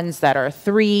have ones that are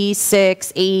 3,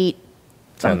 6, 8,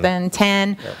 something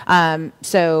 10.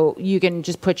 So you can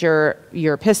just put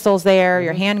your pistols there,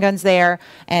 your handguns there,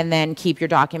 and then keep your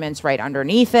documents right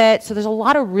underneath it. So there's a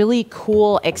lot of really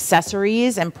cool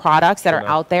accessories and products that are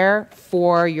out there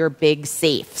for your big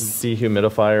safes.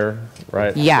 Dehumidifier,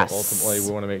 right? Yes. So ultimately,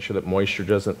 we want to make sure that moisture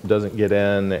doesn't get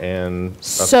in and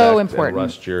so important. And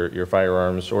rust your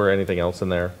firearms or anything else in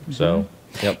there. So.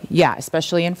 Yeah,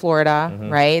 especially in Florida,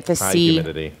 right? The high sea,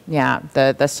 humidity. Yeah,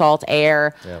 the salt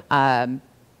air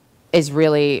is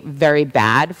really very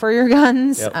bad for your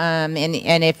guns. And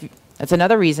if that's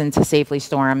another reason to safely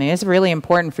store them. I mean, it's really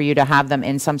important for you to have them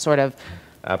in some sort of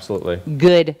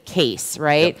good case,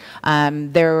 right?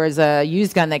 There was a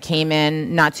used gun that came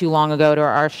in not too long ago to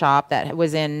our shop that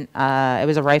was in, it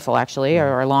was a rifle actually,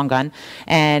 or a long gun,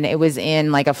 and it was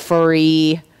in like a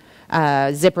furry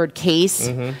zippered case,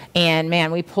 and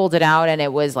man, we pulled it out and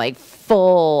it was like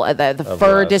full, the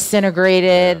fur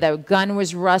disintegrated, the gun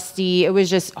was rusty, it was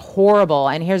just horrible.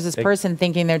 And here's this person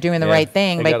thinking they're doing the right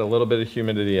thing, but got a little bit of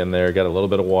humidity in there, got a little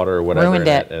bit of water or whatever, ruined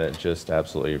it. And it just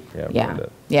absolutely ruined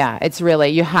it. Yeah, it's really,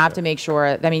 you have to make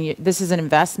sure, I mean, this is an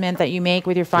investment that you make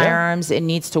with your firearms. It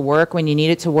needs to work when you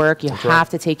need it to work. You have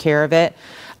to take care of it.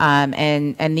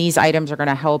 And these items are going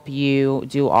to help you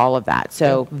do all of that.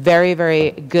 So very,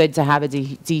 very good to have a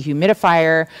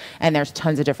dehumidifier, and there's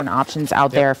tons of different options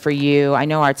out there for you. I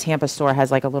know our Tampa store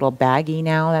has like a little baggie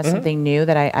now. That's something new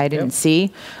that I didn't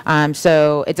see.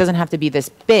 So it doesn't have to be this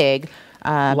big.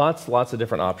 Lots of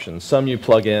different options. Some you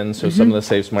plug in, so some of the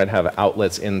safes might have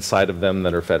outlets inside of them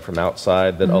that are fed from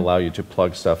outside that allow you to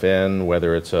plug stuff in,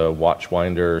 whether it's a watch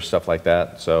winder or stuff like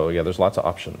that. So yeah, there's lots of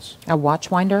options. A watch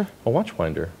winder? A watch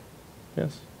winder,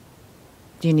 yes.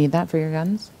 Do you need that for your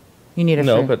guns? You need it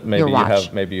for but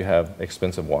maybe you have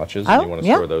expensive watches and you want to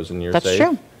store those in your safe. That's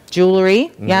true.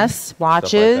 Jewelry, yes,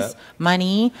 watches,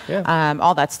 money,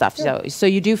 all that stuff. So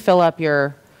you do fill up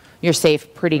your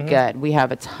safe pretty good. We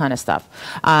have a ton of stuff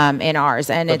in ours,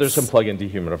 and but there's some plug-in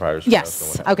dehumidifiers.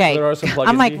 Yes. Okay. So there are some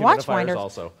plug-in dehumidifiers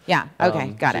also. Yeah. Okay.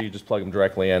 Got it. So you just plug them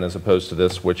directly in, as opposed to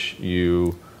this, which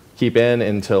you keep in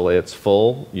until it's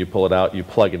full. You pull it out, you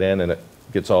plug it in, and it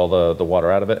gets all the water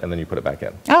out of it, and then you put it back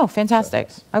in. Oh, fantastic.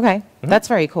 Okay, that's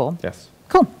very cool. Yes.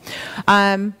 Cool.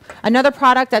 Another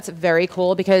product that's very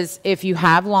cool, because if you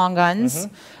have long guns,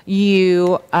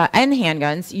 you and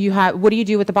handguns, you have, what do you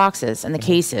do with the boxes and the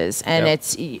cases? And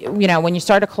it's, you know, when you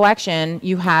start a collection,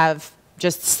 you have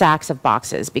just stacks of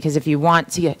boxes, because if you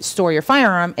want to store your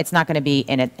firearm, it's not going to be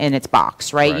in its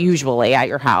box, right? Usually at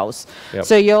your house.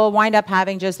 So you'll wind up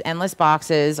having just endless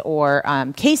boxes or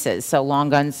cases. So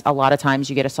long guns, a lot of times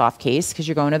you get a soft case because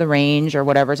you're going to the range or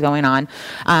whatever's going on.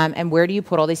 And where do you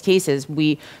put all these cases?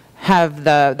 We have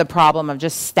the problem of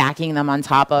just stacking them on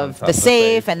top of the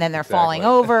safe, and then they're falling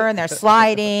over and they're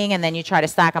sliding, and then you try to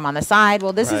stack them on the side.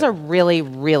 Well, this is a really,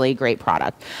 really great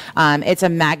product. it's a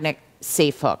magnet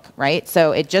safe hook, right?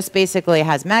 So it just basically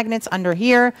has magnets under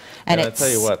here, and I tell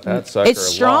you what, that sucker it's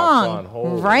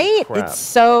strong, right? Crap. It's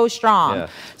so strong.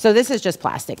 So this is just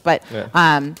plastic, but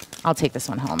I'll take this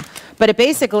one home. But it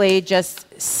basically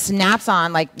just snaps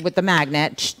on like with the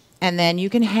magnet, and then you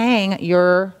can hang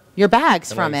your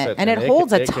bags from it, and it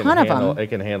holds a ton of them. It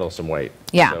can handle some weight.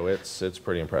 Yeah. So it's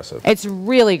pretty impressive. It's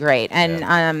really great,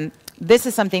 and this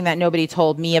is something that nobody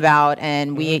told me about,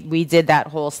 and we did that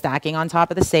whole stacking on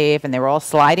top of the safe, and they were all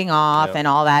sliding off and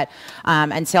all that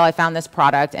until I found this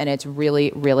product, and it's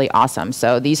really, really awesome.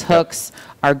 So these hooks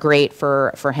are great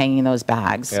for hanging those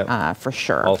bags for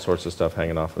sure. All sorts of stuff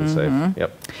hanging off of the safe.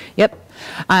 Yep.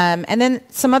 And then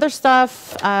some other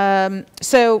stuff.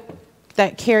 So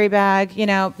that carry bag, you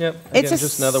know, it's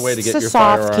just another way to get your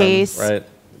soft firearm case. right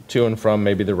to and from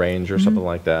maybe the range or something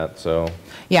like that. So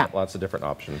lots of different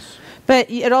options. But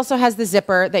it also has the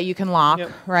zipper that you can lock,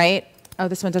 right? Oh,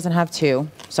 this one doesn't have two,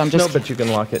 so I'm just... No, but you can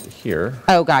lock it here.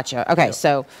 Oh, gotcha. Okay,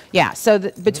 so, so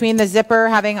between the zipper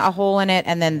having a hole in it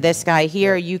and then this guy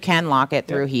here, you can lock it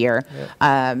through here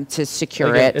to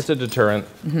secure it. It's a deterrent,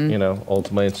 you know,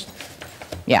 ultimately. It's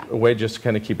a way just to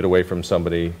kind of keep it away from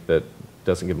somebody that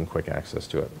doesn't give them quick access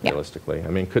to it, realistically. I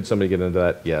mean, could somebody get into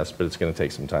that? Yes, but it's going to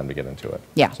take some time to get into it.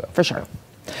 Yeah, so, for sure.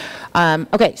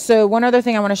 Okay, so one other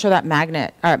thing I want to show, that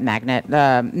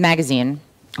magazine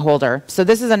holder. So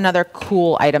this is another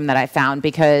cool item that I found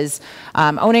because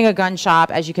owning a gun shop,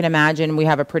 as you can imagine, we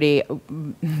have a pretty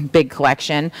big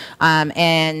collection,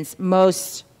 and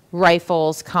most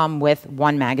rifles come with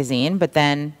one magazine, but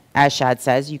then, as Shad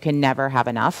says, you can never have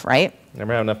enough, right?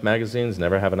 Never have enough magazines,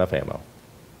 never have enough ammo.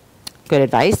 Good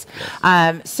advice.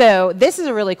 So this is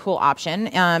a really cool option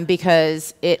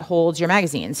because it holds your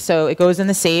magazines. So it goes in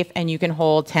the safe and you can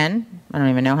hold 10. I don't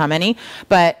even know how many,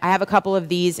 but I have a couple of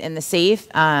these in the safe,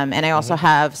 and I also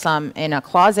have some in a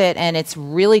closet, and it's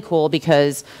really cool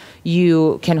because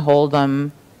you can hold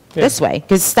them this way.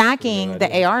 Because stacking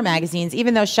the AR magazines,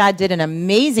 even though Shad did an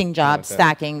amazing job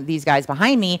stacking these guys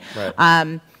behind me,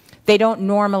 they don't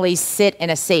normally sit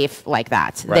in a safe like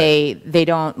that. They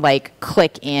don't like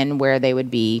click in where they would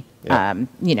be,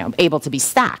 you know, able to be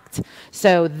stacked.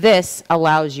 So this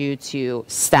allows you to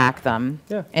stack them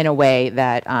in a way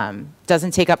that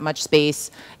doesn't take up much space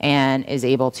and is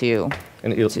able to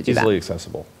easily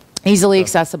accessible. Easily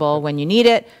accessible when you need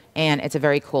it, and it's a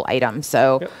very cool item.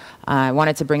 So I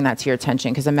wanted to bring that to your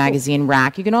attention because a magazine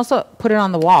rack, you can also put it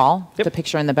on the wall, the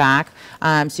picture in the back,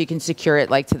 so you can secure it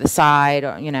like to the side,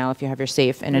 or, you know, if you have your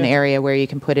safe in an area where you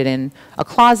can put it in a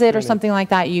closet or something like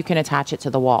that, you can attach it to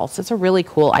the wall. So it's a really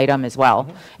cool item as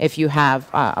well if you have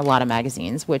a lot of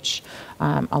magazines, which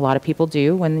a lot of people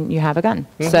do when you have a gun.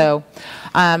 So,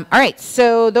 all right,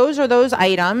 so those are those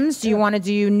items. Do you want to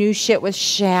do new shit with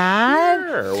Shad?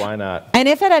 Sure, why not? And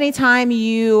if at any time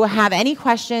you have any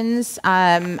questions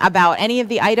about any of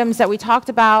the items that we talked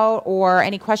about or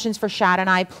any questions for Shad and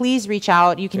I, please reach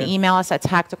out. You can email us at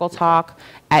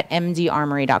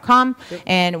tacticaltalk@mdarmory.com,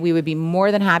 and we would be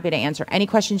more than happy to answer any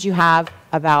questions you have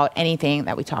about anything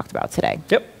that we talked about today.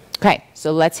 Okay,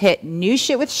 so let's hit new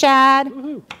shit with Shad.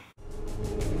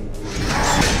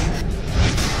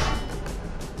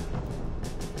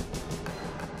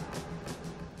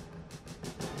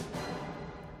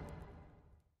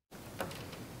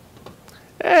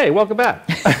 Hey, welcome back.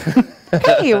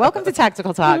 Hey, welcome to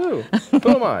Tactical Talk. Who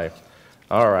am I?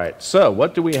 All right, so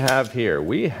what do we have here?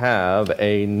 We have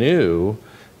a new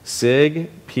SIG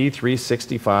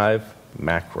P365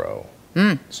 macro.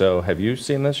 So have you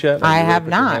seen this yet? I have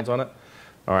not. Your hands on it?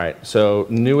 All right, so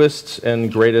newest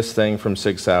and greatest thing from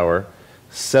Sig Sauer,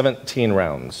 17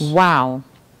 rounds. Wow.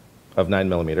 Of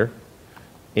 9mm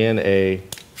in a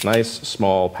nice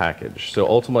small package. So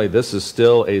ultimately, this is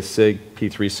still a SIG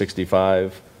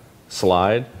P365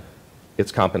 slide.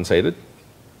 It's compensated.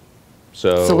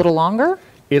 So it's a little longer?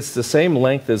 It's the same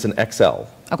length as an XL.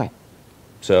 Okay.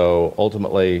 So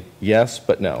ultimately, yes,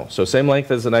 but no. So same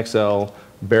length as an XL,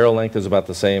 barrel length is about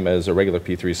the same as a regular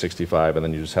P365, and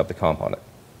then you just have the comp on it.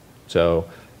 So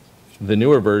the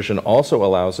newer version also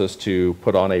allows us to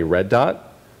put on a red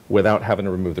dot without having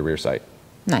to remove the rear sight.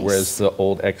 Nice. Whereas the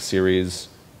old X series,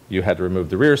 you had to remove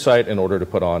the rear sight in order to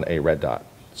put on a red dot.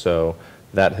 So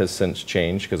that has since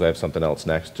changed because I have something else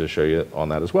next to show you on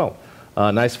that as well.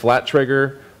 Nice flat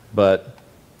trigger, but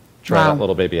try that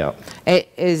little baby out. It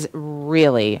is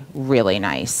really, really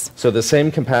nice. So the same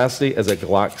capacity as a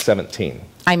Glock 17.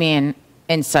 I mean,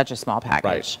 in such a small package.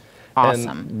 Right. Awesome.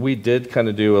 And we did kind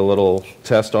of do a little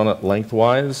test on it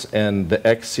lengthwise, and the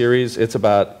X series, it's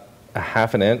about a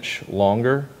 ½ an inch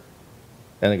longer,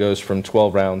 and it goes from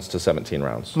 12 rounds to 17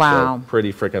 rounds. Wow. So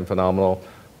pretty freaking phenomenal.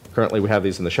 Currently, we have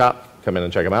these in the shop. Come in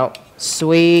and check them out.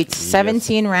 Sweet.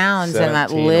 17 rounds in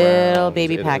that little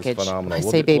baby package. Phenomenal. I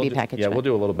say baby package. Yeah, we'll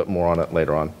do a little bit more on it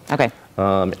later on. Okay.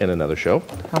 In another show.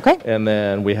 Okay. And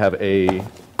then we have a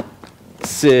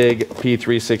SIG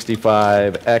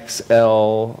P365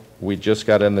 XL. We just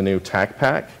got in the new TAC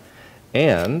pack,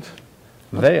 and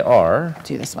they are...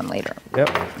 Do this one later. Yep.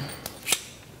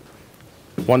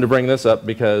 wanted to bring this up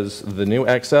because the new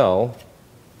XL,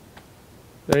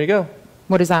 there you go.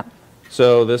 What is that?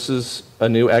 So this is a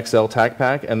new XL tack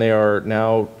pack, and they are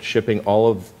now shipping all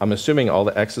of, I'm assuming all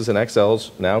the X's and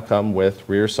XLs now come with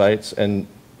rear sights, and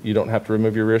you don't have to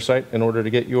remove your rear sight in order to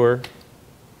get your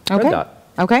red dot.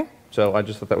 Okay. So I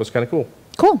just thought that was kind of cool.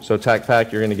 Cool. So tack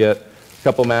pack, you're going to get a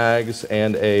couple mags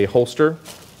and a holster.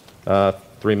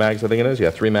 3 mags, I think it is. Yeah,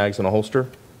 3 mags and a holster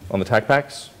on the tack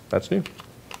packs. That's new.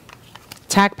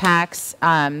 Tack packs,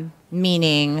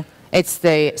 meaning it's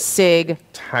the SIG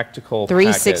Tactical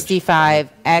 365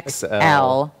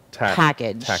 XL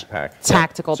package. Tack pack.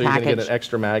 Tactical so you're package. going to get an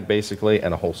extra mag, basically,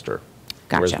 and a holster.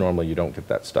 Gotcha. Whereas normally you don't get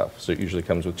that stuff. So it usually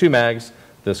comes with 2 mags.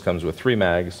 This comes with 3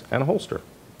 mags and a holster.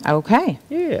 Okay.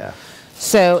 Yeah.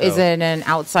 So is it an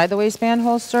outside the waistband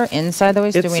holster, inside the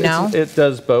waist? Do we know? It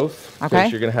does both. Okay.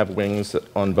 You're going to have wings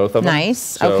on both of them. Nice.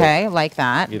 So okay, like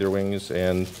that. either wings,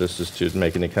 and this is to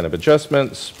make any kind of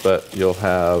adjustments, but you'll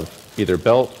have either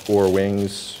belt or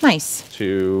wings. Nice.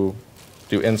 To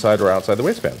do inside or outside the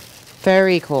waistband.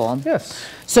 Very cool. Yes.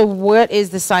 So what is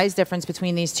the size difference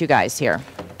between these two guys here?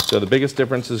 So the biggest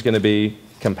difference is going to be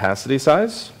capacity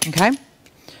size. Okay.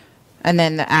 And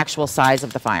then the actual size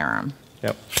of the firearm.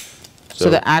 Yep. So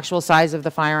the actual size of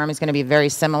the firearm is going to be very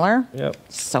similar. Yep.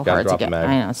 So Gotta hard to drop get. the mag.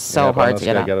 I know, so hard to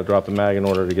get up. Got to drop the mag in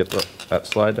order to get that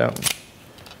slide down.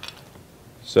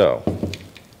 So.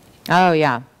 Oh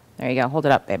yeah. There you go. Hold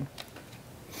it up, babe.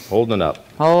 Holding it up.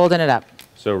 Holding it up.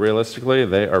 So realistically,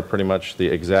 they are pretty much the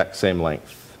exact same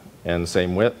length and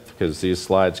same width, because these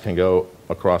slides can go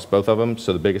across both of them.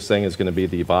 So the biggest thing is going to be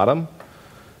the bottom,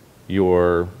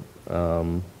 your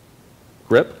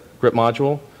grip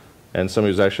module. And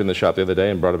somebody was actually in the shop the other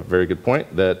day and brought up a very good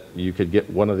point that you could get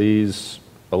one of these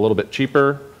a little bit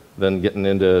cheaper than getting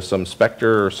into some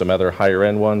Spectre or some other higher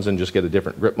end ones and just get a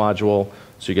different grip module.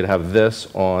 So you could have this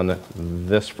on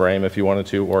this frame if you wanted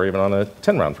to, or even on a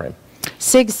 10-round frame.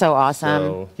 SIG's so awesome.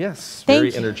 So yes, Thank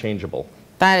very you. interchangeable.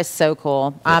 That is so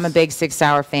cool. Yes. I'm a big Sig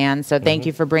Sauer fan, so thank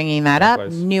you for bringing that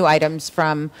up. New items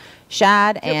from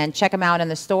Shad, and check them out in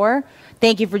the store.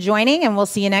 Thank you for joining, and we'll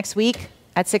see you next week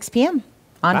at 6 p.m.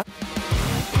 on. Bye.